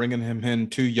and bringing him in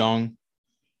too young,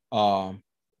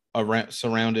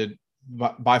 surrounded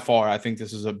by far. I think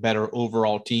this is a better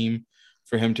overall team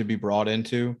for him to be brought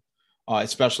into,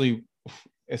 especially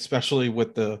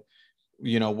with the,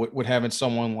 with having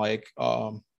someone like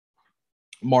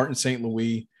Martin St.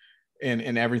 Louis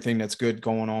and everything that's good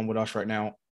going on with us right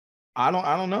now. I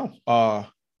don't know.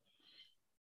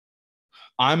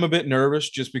 I'm a bit nervous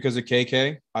just because of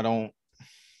KK. I don't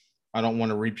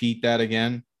want to repeat that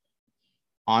again.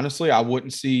 Honestly, I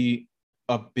wouldn't see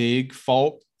a big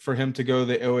fault for him to go to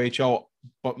the OHL.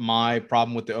 But my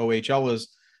problem with the OHL is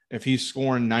if he's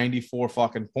scoring 94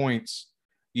 fucking points,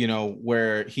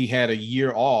 where he had a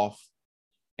year off.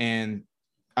 And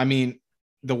I mean,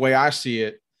 the way I see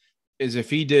it is if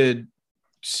he did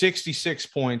 66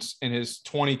 points in his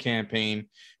 20 campaign,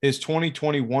 his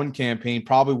 2021 campaign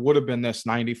probably would have been this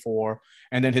 94.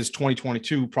 And then his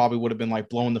 2022 probably would have been like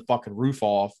blowing the fucking roof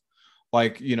off.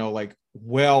 Like,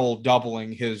 well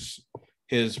doubling his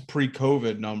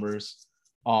pre-COVID numbers.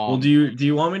 Well, do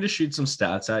you want me to shoot some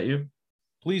stats at you?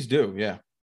 Please do, yeah.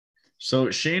 So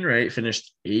Shane Wright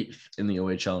finished 8th in the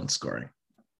OHL in scoring.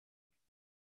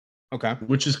 Okay.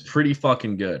 Which is pretty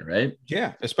fucking good, right?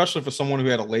 Yeah, especially for someone who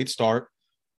had a late start.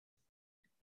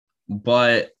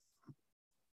 But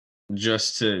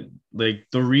just to the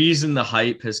reason the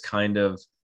hype has kind of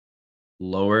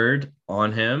lowered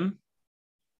on him,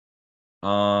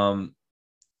 Marco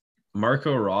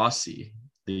Rossi,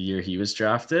 the year he was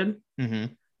drafted.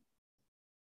 Mm-hmm.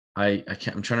 I'm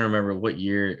trying to remember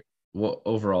what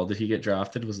overall did he get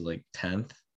drafted? Was it like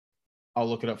 10th? I'll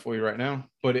look it up for you right now.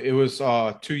 But it was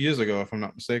 2 years ago, if I'm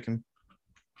not mistaken.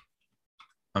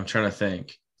 I'm trying to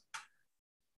think.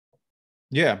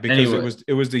 Yeah, because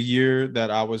it was the year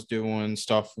that I was doing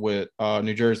stuff with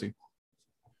New Jersey.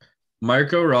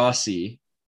 Marco Rossi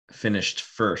finished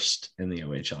 1st in the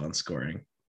OHL in scoring.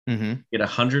 Mm-hmm. He had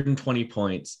 120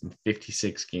 points in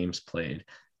 56 games played.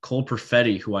 Cole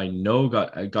Perfetti, who I know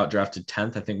got drafted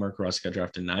 10th. I think Marco Rossi got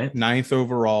drafted 9th. 9th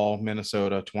overall,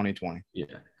 Minnesota, 2020. Yeah.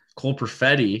 Cole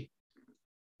Perfetti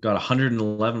got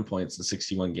 111 points in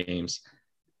 61 games,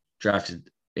 drafted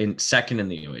in 2nd in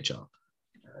the OHL.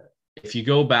 If you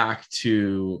go back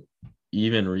to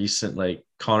even recent, like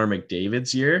Connor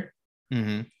McDavid's year,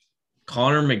 mm-hmm.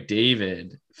 Connor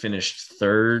McDavid finished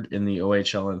 3rd in the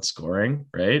OHL in scoring,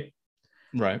 right?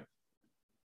 Right.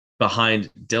 Behind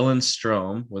Dylan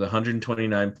Strome with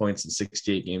 129 points in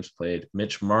 68 games played.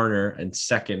 Mitch Marner in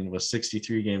 2nd with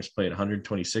 63 games played,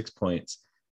 126 points.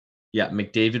 Yeah,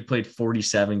 McDavid played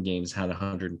 47 games, had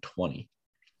 120.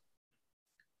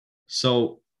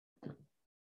 So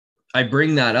I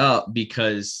bring that up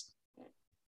because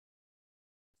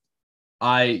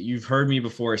you've heard me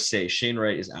before say Shane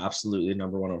Wright is absolutely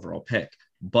number 1 overall pick,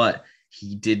 but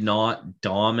he did not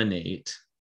dominate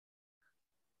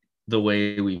the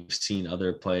way we've seen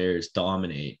other players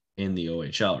dominate in the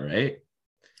OHL, right?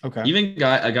 Okay. Even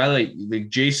a guy like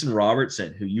Jason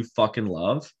Robertson, who you fucking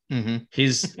love, mm-hmm.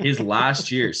 his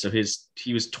last year, so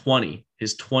he was 20,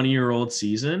 his 20-year-old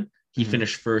season, he mm-hmm.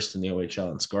 finished 1st in the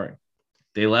OHL in scoring.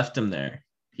 They left him there.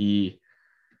 He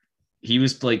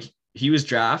was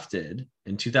drafted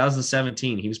in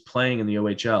 2017. He was playing in the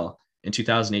OHL in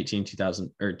 2019.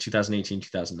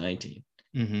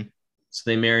 Mm-hmm. So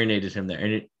they marinated him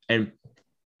there. And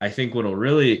I think what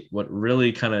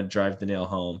really kind of drive the nail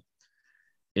home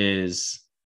is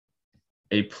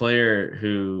a player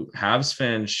who Habs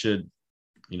fans should,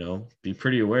 be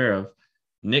pretty aware of.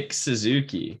 Nick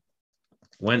Suzuki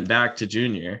went back to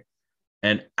junior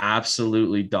and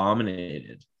absolutely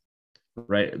dominated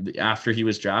right after he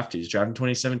was drafted. He was drafted in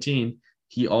 2017.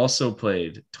 He also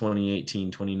played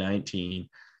 2018, 2019,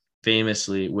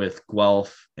 famously with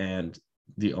Guelph and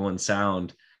the Owen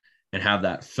Sound, and have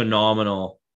that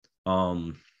phenomenal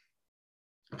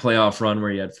playoff run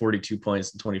where he had 42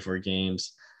 points in 24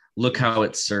 games. Look how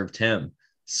it served him.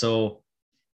 So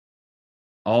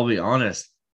I'll be honest,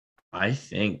 I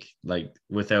think, like,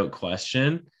 without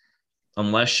question,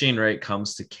 unless Shane Wright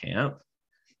comes to camp,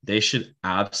 they should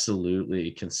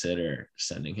absolutely consider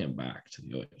sending him back to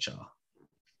the OHL.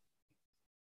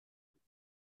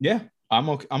 Yeah, I'm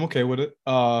okay with it.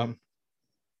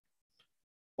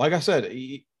 Like I said,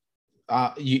 you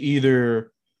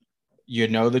either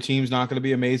the team's not going to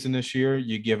be amazing this year.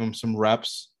 You give him some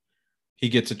reps, he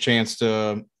gets a chance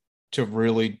to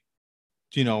really,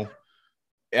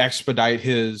 expedite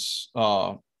his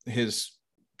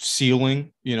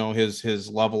ceiling, his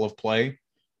level of play,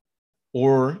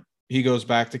 or he goes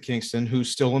back to Kingston,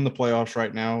 who's still in the playoffs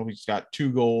right now. He's got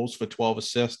 2 goals for 12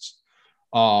 assists,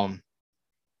 and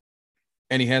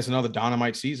he has another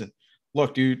dynamite season.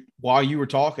 Look, dude, while you were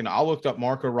talking, I looked up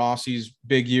Marco Rossi's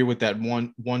big year with that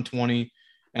 120,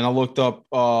 and I looked up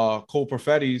Cole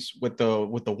Perfetti's with the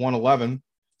 111.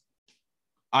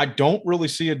 I don't really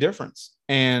see a difference.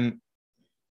 And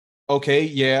okay,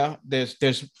 yeah, there's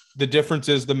the difference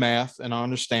is the math, and I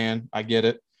understand, I get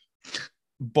it,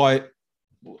 but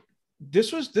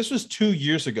this was 2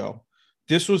 years ago.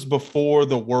 This was before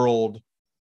the world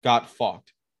got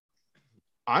fucked.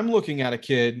 I'm looking at a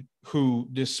kid who,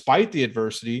 despite the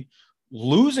adversity,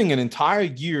 losing an entire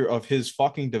year of his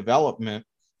fucking development,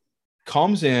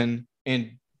 comes in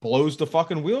and blows the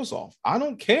fucking wheels off. I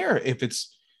don't care if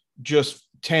it's just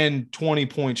 10, 20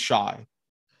 points shy.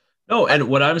 No, and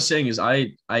what I'm saying is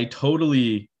I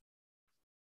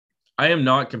am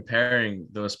not comparing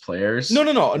those players. No.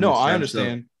 I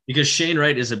understand. Because Shane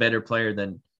Wright is a better player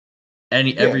than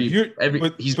he's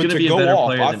going to be a better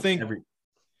player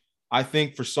I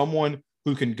think for someone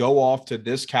who can go off to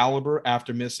this caliber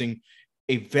after missing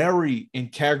a very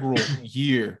integral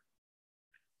year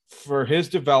for his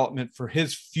development, for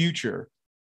his future,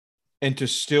 and to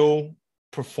still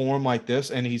perform like this,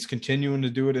 and he's continuing to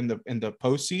do it in the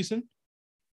postseason.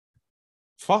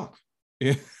 Fuck.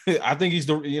 I think he's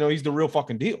the real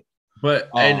fucking deal. But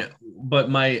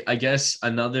I guess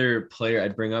another player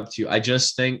I'd bring up to you, I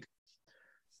just think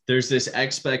there's this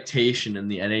expectation in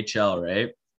the NHL,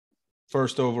 right?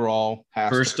 First overall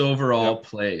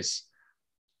plays.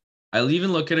 I'll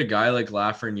even look at a guy like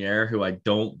Lafreniere, who I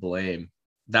don't blame.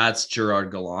 That's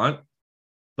Gerard Gallant.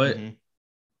 But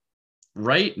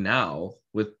right now,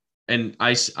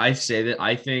 I say that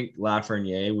I think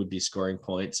Lafreniere would be scoring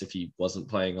points if he wasn't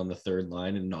playing on the third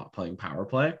line and not playing power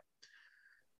play.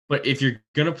 But if you're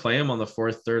going to play him on the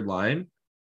fourth, third line,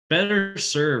 better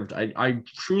served. I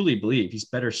truly believe he's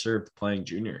better served playing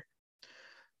junior.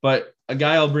 But a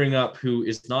guy I'll bring up who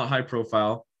is not high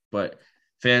profile, but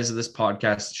fans of this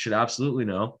podcast should absolutely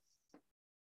know,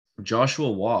 Joshua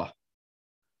Waugh.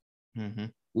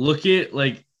 Look at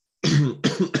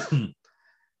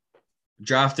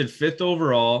drafted 5th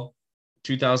overall,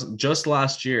 2000, just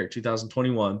last year,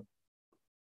 2021.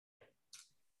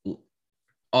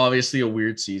 Obviously a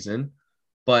weird season,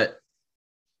 but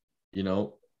he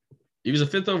was a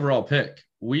 5th overall pick.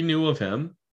 We knew of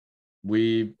him.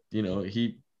 He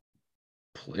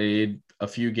played a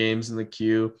few games in the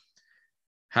queue,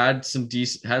 had some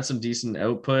decent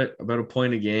output, about a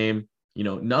point a game.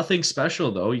 Nothing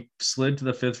special though. He slid to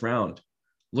the 5th round.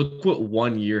 Look what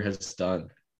 1 year has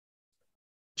done.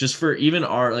 Just for even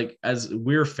as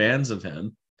we're fans of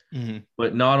him,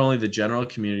 but not only the general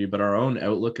community, but our own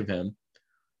outlook of him.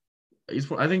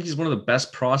 I think he's one of the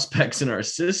best prospects in our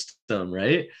system,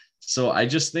 right? So I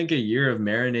just think a year of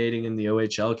marinating in the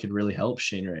OHL could really help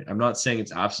Shane Wright. I'm not saying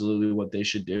it's absolutely what they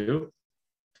should do,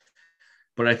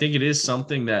 but I think it is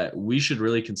something that we should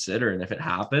really consider. And if it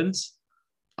happens,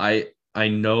 I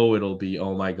know it'll be,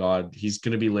 oh my God, he's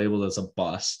going to be labeled as a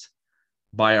bust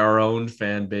by our own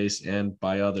fan base and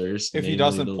by others. If he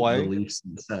doesn't play. The Leafs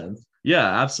in the sense.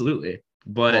 Yeah, absolutely.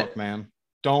 But look, man,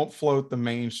 don't float the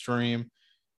mainstream.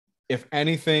 If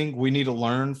anything, we need to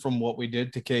learn from what we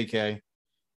did to KK.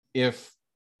 If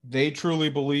they truly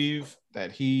believe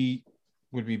that he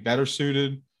would be better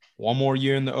suited one more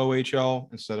year in the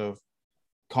OHL instead of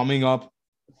coming up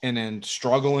and then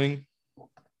struggling,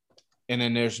 and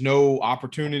then there's no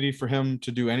opportunity for him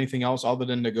to do anything else other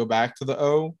than to go back to the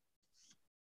O,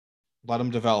 let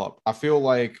him develop. I feel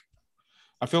like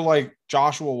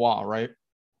Joshua Waugh, right?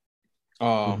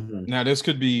 Now this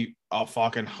could be a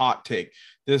fucking hot take.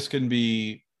 This can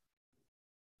be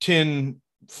tin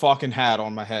fucking hat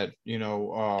on my head,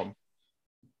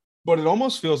 but it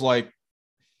almost feels like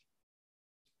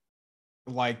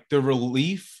the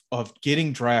relief of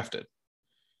getting drafted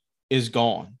is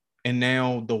gone, and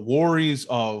now the worries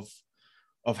of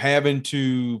having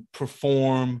to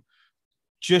perform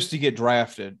just to get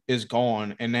drafted is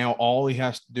gone, and now all he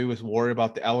has to do is worry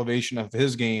about the elevation of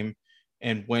his game,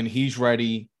 and when he's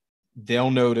ready,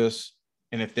 they'll notice,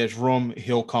 and if there's room,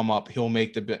 he'll come up, he'll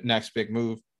make the next big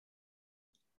move.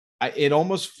 It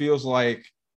almost feels like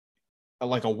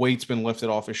a weight's been lifted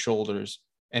off his shoulders,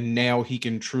 and now he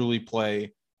can truly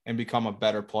play and become a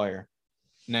better player.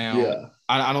 Now, yeah.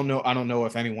 I don't know. I don't know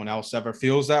if anyone else ever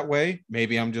feels that way.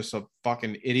 Maybe I'm just a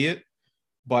fucking idiot,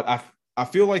 but I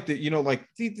feel like that,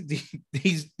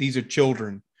 these are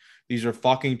children. These are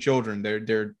fucking children.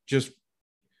 They're just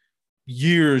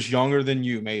years younger than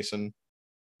you, Mason.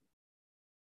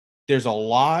 There's a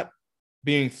lot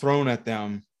being thrown at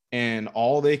them, and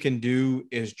all they can do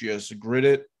is just grit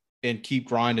it and keep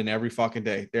grinding every fucking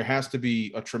day. There has to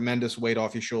be a tremendous weight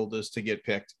off your shoulders to get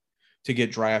picked, to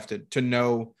get drafted, to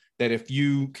know that if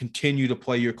you continue to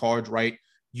play your cards right,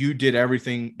 you did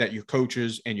everything that your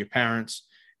coaches and your parents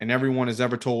and everyone has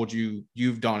ever told you.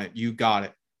 You've done it. You got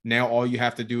it. Now all you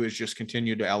have to do is just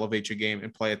continue to elevate your game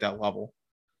and play at that level.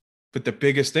 But the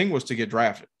biggest thing was to get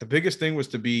drafted. The biggest thing was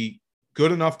to be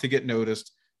good enough to get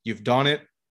noticed. You've done it.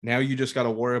 Now you just got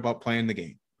to worry about playing the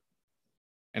game.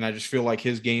 And I just feel like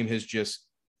his game has just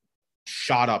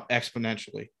shot up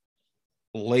exponentially.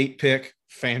 late pick,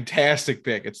 fantastic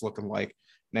pick. It's looking like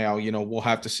now, we'll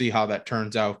have to see how that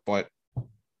turns out, but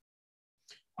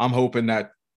I'm hoping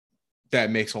that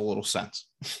makes a little sense.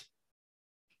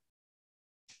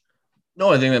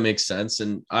 No, I think that makes sense.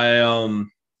 And I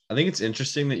think it's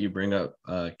interesting that you bring up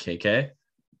KK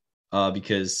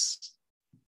because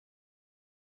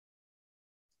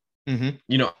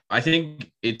I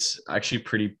think it's actually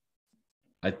pretty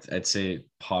I'd say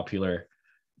popular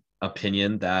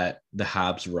opinion that the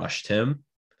Habs rushed him.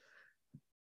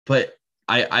 But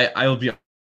I'll be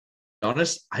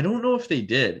honest, I don't know if they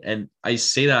did. And I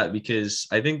say that because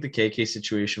I think the KK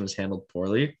situation was handled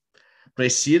poorly. But I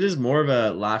see it as more of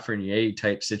a Lafreniere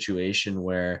type situation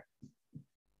where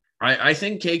I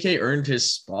think KK earned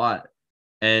his spot.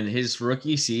 And his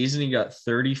rookie season, he got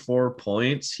 34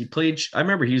 points. I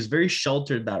remember he was very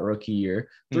sheltered that rookie year,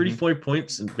 34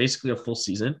 points in basically a full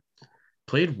season.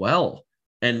 Played well.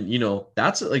 And,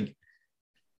 that's a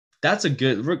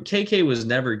good, KK was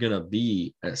never going to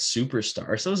be a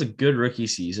superstar. So it was a good rookie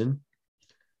season.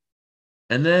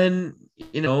 And then,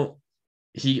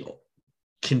 he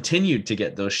continued to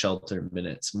get those shelter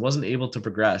minutes and wasn't able to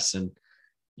progress. And,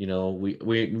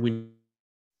 we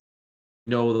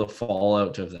know the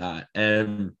fallout of that.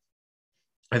 And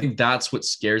I think that's what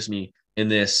scares me in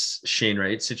this Shane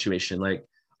Wright situation. Like,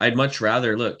 I'd much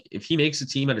rather if he makes a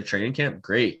team at a training camp,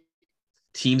 great.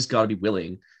 Team's got to be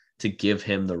willing to give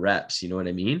him the reps. You know what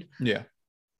I mean? Yeah.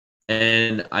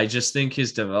 And I just think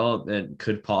his development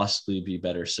could possibly be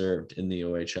better served in the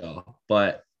OHL.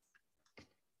 But,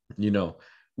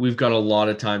 we've got a lot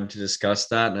of time to discuss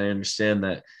that. And I understand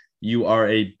that you are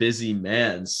a busy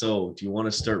man. So do you want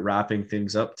to start wrapping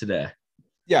things up today?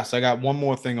 Yes, I got one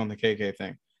more thing on the KK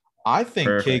thing. I think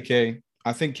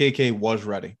KK was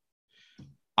ready.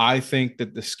 I think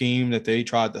that the scheme that they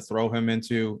tried to throw him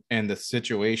into and the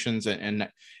situations and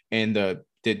the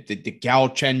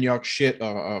Galchenyuk shit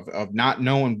of not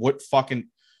knowing what fucking,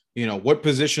 what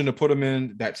position to put him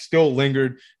in, that still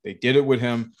lingered. They did it with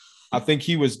him. I think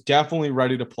he was definitely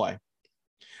ready to play.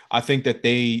 I think that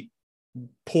they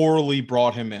poorly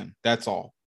brought him in. That's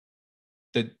all.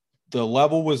 The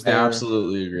level was there. I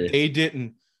absolutely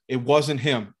agree. It wasn't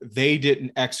him. They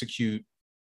didn't execute,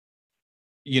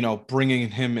 bringing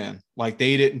him in. Like,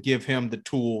 they didn't give him the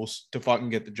tools to fucking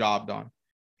get the job done.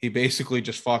 He basically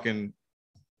just fucking,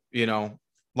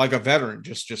 like a veteran,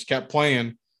 just kept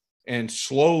playing and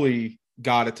slowly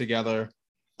got it together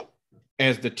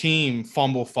as the team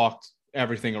fumble fucked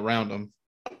everything around him.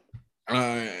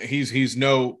 He's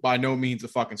by no means a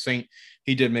fucking saint.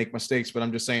 He did make mistakes, but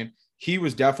I'm just saying he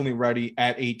was definitely ready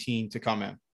at 18 to come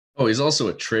in. Oh, he's also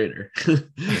a traitor.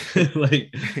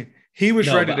 He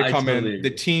was ready to come in. Agree. The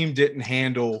team didn't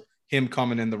handle him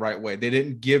coming in the right way. They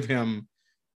didn't give him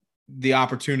the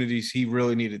opportunities he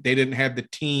really needed. They didn't have the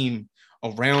team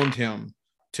around him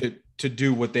to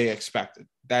do what they expected.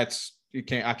 I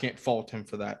can't fault him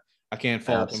for that. I can't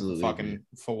fault him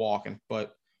for walking,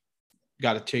 but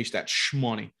got to chase that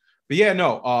shmoney. But yeah,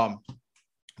 no,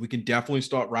 we can definitely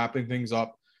start wrapping things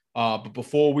up. But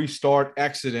before we start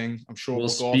exiting, I'm sure we'll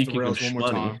go off the rails one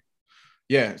more time.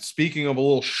 Yeah, speaking of a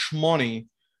little shmoney,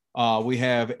 we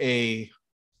have a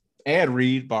ad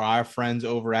read by our friends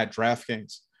over at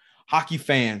DraftKings. Hockey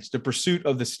fans, the pursuit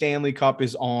of the Stanley Cup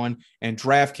is on, and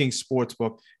DraftKings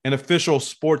Sportsbook, an official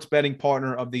sports betting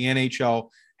partner of the NHL,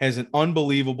 has an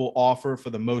unbelievable offer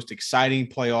for the most exciting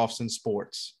playoffs in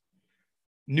sports.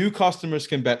 New customers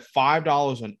can bet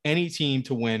 $5 on any team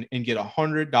to win and get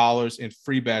 $100 in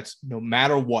free bets no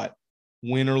matter what,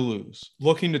 win or lose.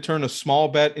 Looking to turn a small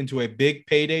bet into a big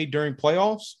payday during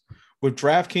playoffs? With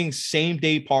DraftKings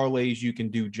same-day parlays, you can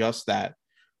do just that.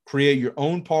 Create your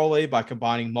own parlay by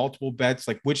combining multiple bets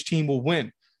like which team will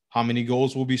win, how many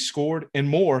goals will be scored, and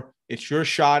more. It's your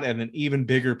shot at an even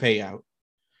bigger payout.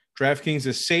 DraftKings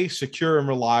is safe, secure, and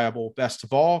reliable. Best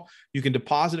of all, you can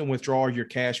deposit and withdraw your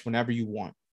cash whenever you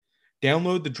want.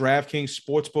 Download the DraftKings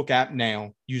Sportsbook app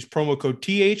now. Use promo code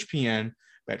THPN.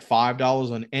 Bet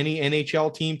 $5 on any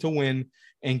NHL team to win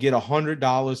and get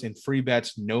 $100 in free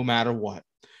bets no matter what.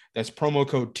 That's promo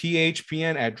code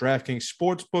THPN at DraftKings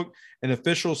Sportsbook, an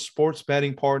official sports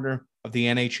betting partner of the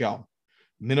NHL.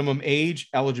 Minimum age,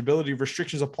 eligibility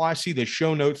restrictions apply. See the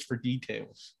show notes for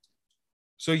details.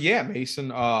 So yeah, Mason,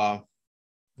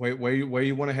 where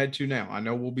you want to head to now? I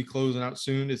know we'll be closing out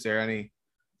soon. Is there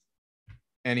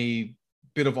any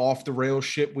bit of off the rails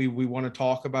shit we want to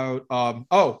talk about?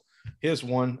 Here's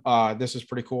one. This is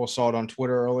pretty cool. I saw it on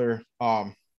Twitter earlier.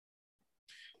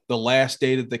 The last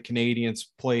day that the Canadiens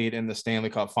played in the Stanley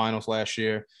Cup Finals last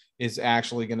year is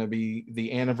actually going to be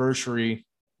the anniversary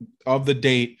of the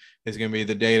date is going to be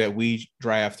the day that we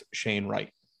draft Shane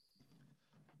Wright,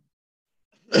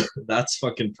 That's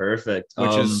fucking perfect.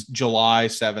 which is July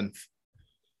 7th,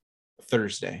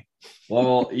 Thursday.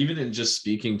 Well, even in just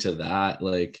speaking to that,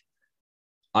 like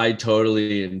I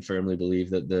totally and firmly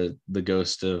believe that the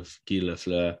ghost of Guy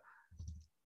Lafleur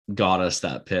got us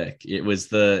that pick. It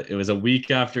was a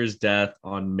week after his death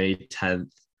on May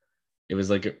 10th. It was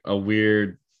like a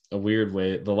weird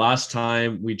way. The last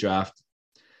time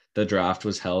the draft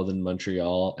was held in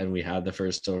Montreal and we had the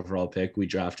first overall pick, we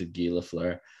drafted Guy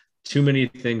Lafleur. Too many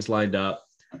things lined up.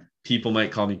 People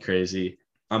might call me crazy.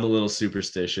 I'm a little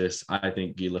superstitious. I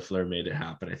think Guy Lafleur made it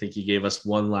happen. I think he gave us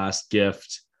one last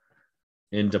gift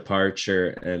in departure,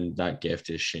 and that gift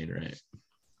is Shane Wright.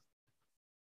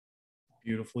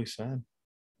 Beautifully said.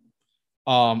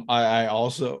 I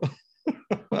also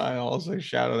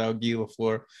shouted out Guy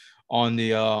Lafleur on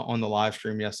the live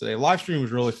stream yesterday. Live stream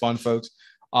was really fun, folks.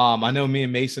 I know me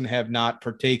and Mason have not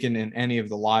partaken in any of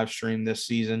the live stream this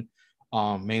season,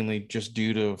 mainly just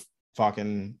due to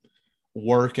fucking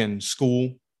work and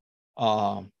school.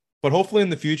 But hopefully in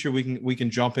the future we can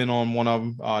jump in on one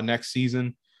of them next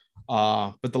season.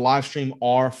 But the live stream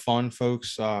are fun,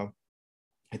 folks.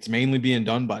 It's mainly being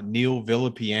done by Neil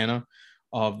Villapiana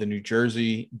of the New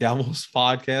Jersey Devils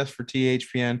podcast for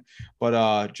THPN.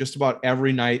 But just about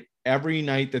every night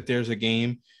that there's a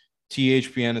game,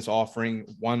 THPN is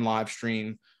offering one live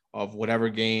stream of whatever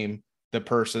game the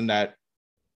person that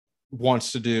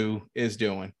wants to do is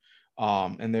doing.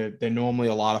 And they're normally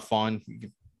a lot of fun. You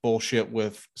can bullshit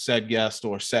with said guest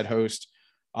or said host.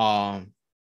 And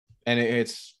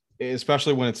it's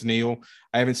especially when it's Neil.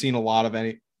 I haven't seen a lot of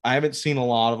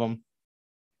them,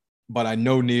 but I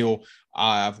know Neil.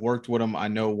 I've worked with him. I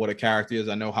know what a character is.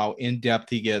 I know how in-depth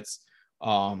he gets.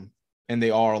 And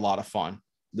they are a lot of fun.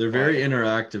 They're very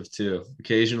interactive too.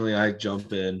 Occasionally I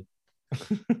jump in.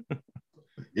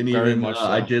 And even much so.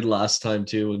 I did last time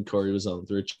too when Corey was on with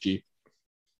Richie.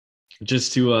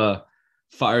 Just to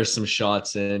fire some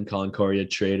shots in, calling Corey a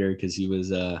traitor because he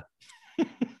was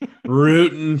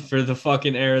rooting for the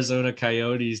fucking Arizona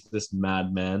Coyotes, this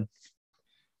madman.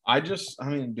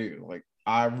 Dude, like,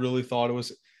 I really thought it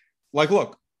was like,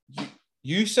 look,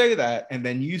 you say that, and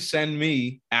then you send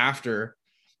me that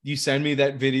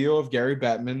video of Gary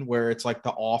Bettman where it's like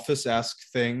the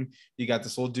Office-esque thing. You got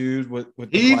this little dude with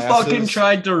the glasses. Fucking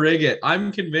tried to rig it.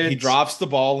 I'm convinced. He drops the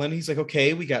ball in. He's like,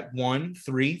 okay, we got 1,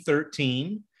 3,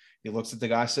 13. He looks at the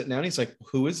guy sitting down. He's like,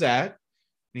 who is that?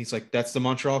 And he's like, that's the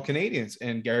Montreal Canadiens.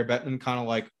 And Gary Bettman kind of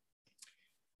like,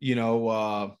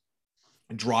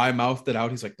 dry mouthed it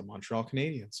out. He's like, the Montreal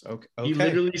Canadiens. Okay. He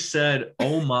literally said,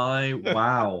 oh my,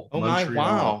 wow. Oh my,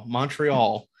 wow.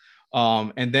 Montreal.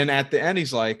 And then at the end,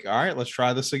 he's like, all right, let's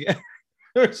try this again.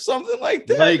 Or something like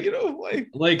that.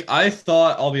 Like I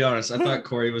thought, I'll be honest, I thought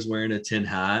Corey was wearing a tin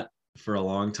hat for a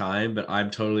long time, but I'm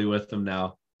totally with him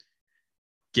now.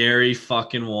 Gary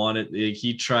fucking wanted,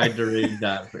 he tried to rig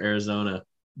that for Arizona.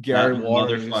 Gary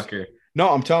motherfucker. No,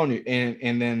 I'm telling you.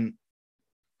 And then,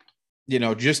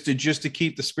 just to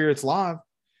keep the spirits live,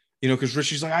 because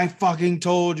Richie's like, I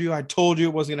told you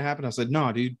it wasn't gonna happen. I said,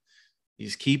 no, dude,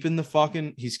 he's keeping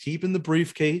the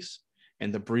briefcase,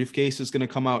 and the briefcase is gonna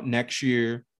come out next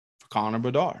year for Connor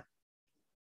Bedard.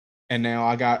 And now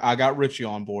I got Richie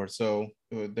on board. So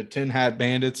the Tin Hat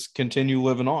Bandits continue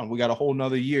living on. We got a whole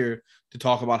nother year to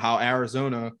talk about how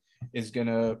Arizona is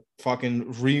gonna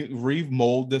fucking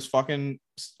remold this fucking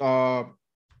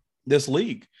this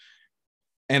league.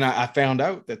 And I found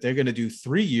out that they're gonna do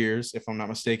 3 years, if I'm not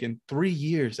mistaken, 3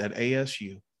 years at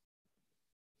ASU.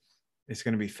 It's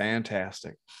gonna be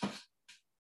fantastic.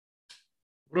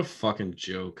 What a fucking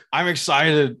joke. I'm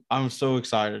excited. I'm so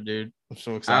excited, dude. I'm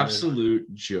so excited.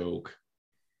 Absolute joke.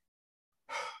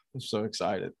 I'm so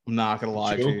excited. I'm not gonna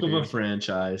lie to you. Joke of a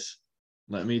franchise.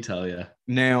 Let me tell you.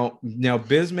 Now,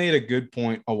 Biz made a good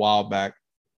point a while back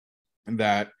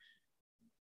that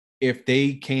if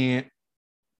they can't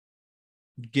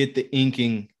get the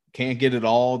inking, can't get it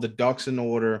all, the ducks in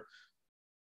order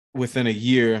within a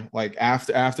year, like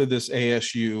after this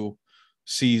ASU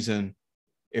season,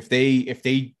 if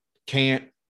they can't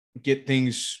get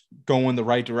things going the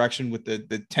right direction with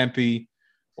the Tempe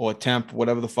or Temp,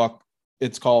 whatever the fuck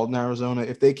it's called in Arizona,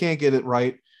 if they can't get it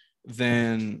right,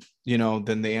 then the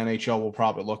NHL will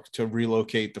probably look to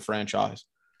relocate the franchise.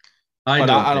 I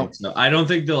don't think so. I don't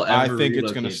think they'll ever. I think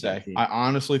it's going to stay. I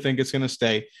honestly think it's going to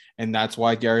stay, and that's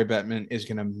why Gary Bettman is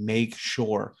going to make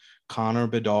sure Connor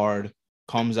Bedard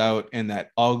comes out in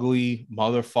that ugly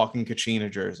motherfucking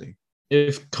Kachina jersey.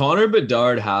 If Connor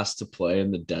Bedard has to play in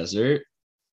the desert,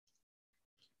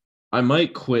 I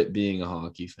might quit being a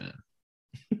hockey fan.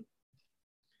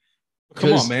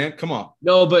 Come on, man. Come on.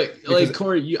 No, but like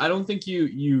Corey, I don't think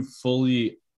you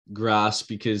fully grasp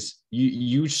because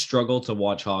you struggle to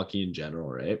watch hockey in general,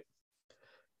 right?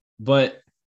 But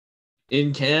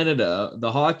in Canada,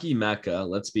 the hockey mecca,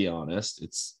 let's be honest,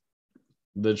 it's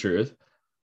the truth.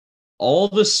 All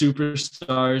the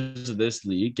superstars of this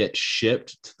league get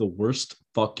shipped to the worst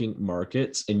fucking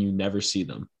markets and you never see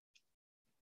them.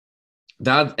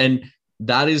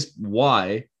 That is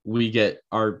why we get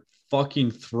our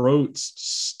fucking throats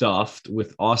stuffed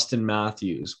with Austin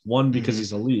Matthews. One, because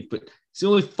he's elite, but he's the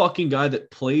only fucking guy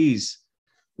that plays.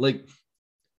 Like,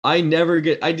 I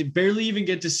barely even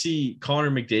get to see Connor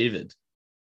McDavid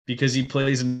because he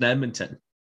plays in Edmonton.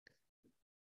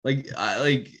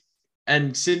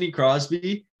 And Sidney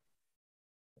Crosby,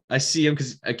 I see him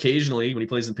because occasionally when he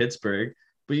plays in Pittsburgh,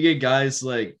 but you get guys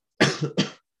like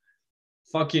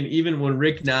fucking, even when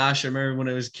Rick Nash, I remember when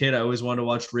I was a kid, I always wanted to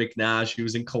watch Rick Nash. He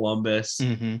was in Columbus.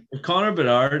 If Connor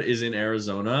Bedard is in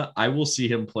Arizona, I will see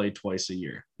him play twice a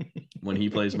year when he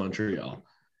plays Montreal.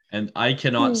 And I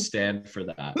cannot stand for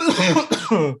that.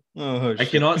 I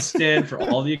cannot stand for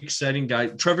all the exciting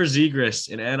guys. Trevor Zegras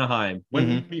in Anaheim.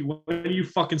 When do you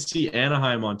fucking see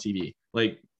Anaheim on TV?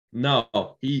 Like, no,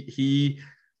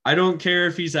 I don't care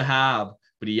if he's a Hab,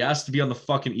 but he has to be on the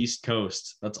fucking East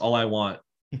Coast. That's all I want.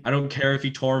 I don't care if he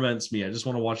torments me. I just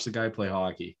want to watch the guy play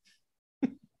hockey.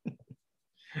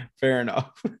 Fair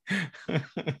enough.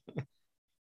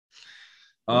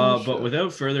 But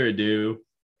without further ado,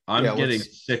 I'm getting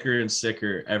sicker and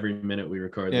sicker every minute we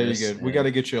record this. Yeah, you're good. We got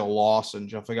to get you a Lawson.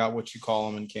 I forgot what you call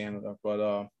them in Canada, but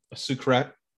a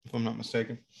Sucrette, if I'm not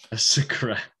mistaken. A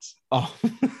Sucrette. Oh.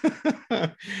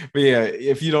 But yeah,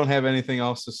 if you don't have anything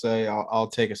else to say, I'll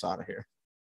take us out of here.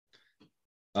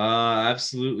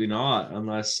 Absolutely not.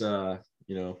 Unless,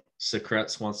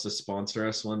 Sucrettes wants to sponsor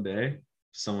us one day.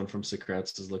 Someone from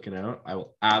Sucrettes is looking out. I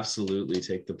will absolutely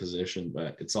take the position,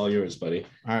 but it's all yours, buddy.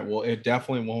 All right. Well, it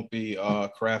definitely won't be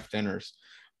craft dinners,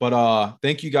 but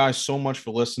thank you guys so much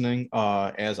for listening.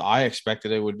 As I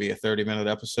expected, it would be a 30-minute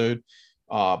episode,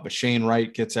 but Shane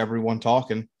Wright gets everyone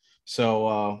talking.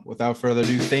 So without further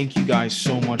ado, thank you guys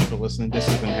so much for listening. This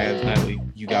has been Habs Nightly.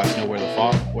 You guys know where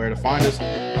to find us.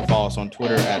 You follow us on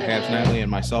Twitter at Habs Nightly and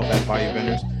myself at Bayou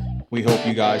Vendors. We hope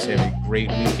you guys have a great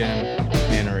weekend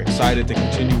and are excited to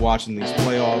continue watching these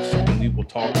playoffs. And we will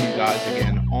talk to you guys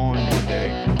again on Monday.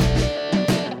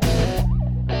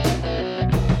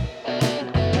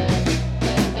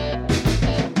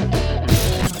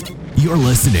 You're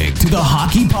listening to the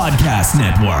Hockey Podcast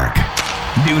Network.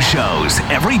 New shows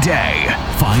every day.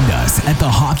 Find us at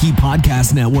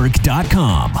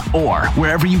thehockeypodcastnetwork.com or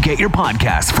wherever you get your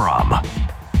podcasts from.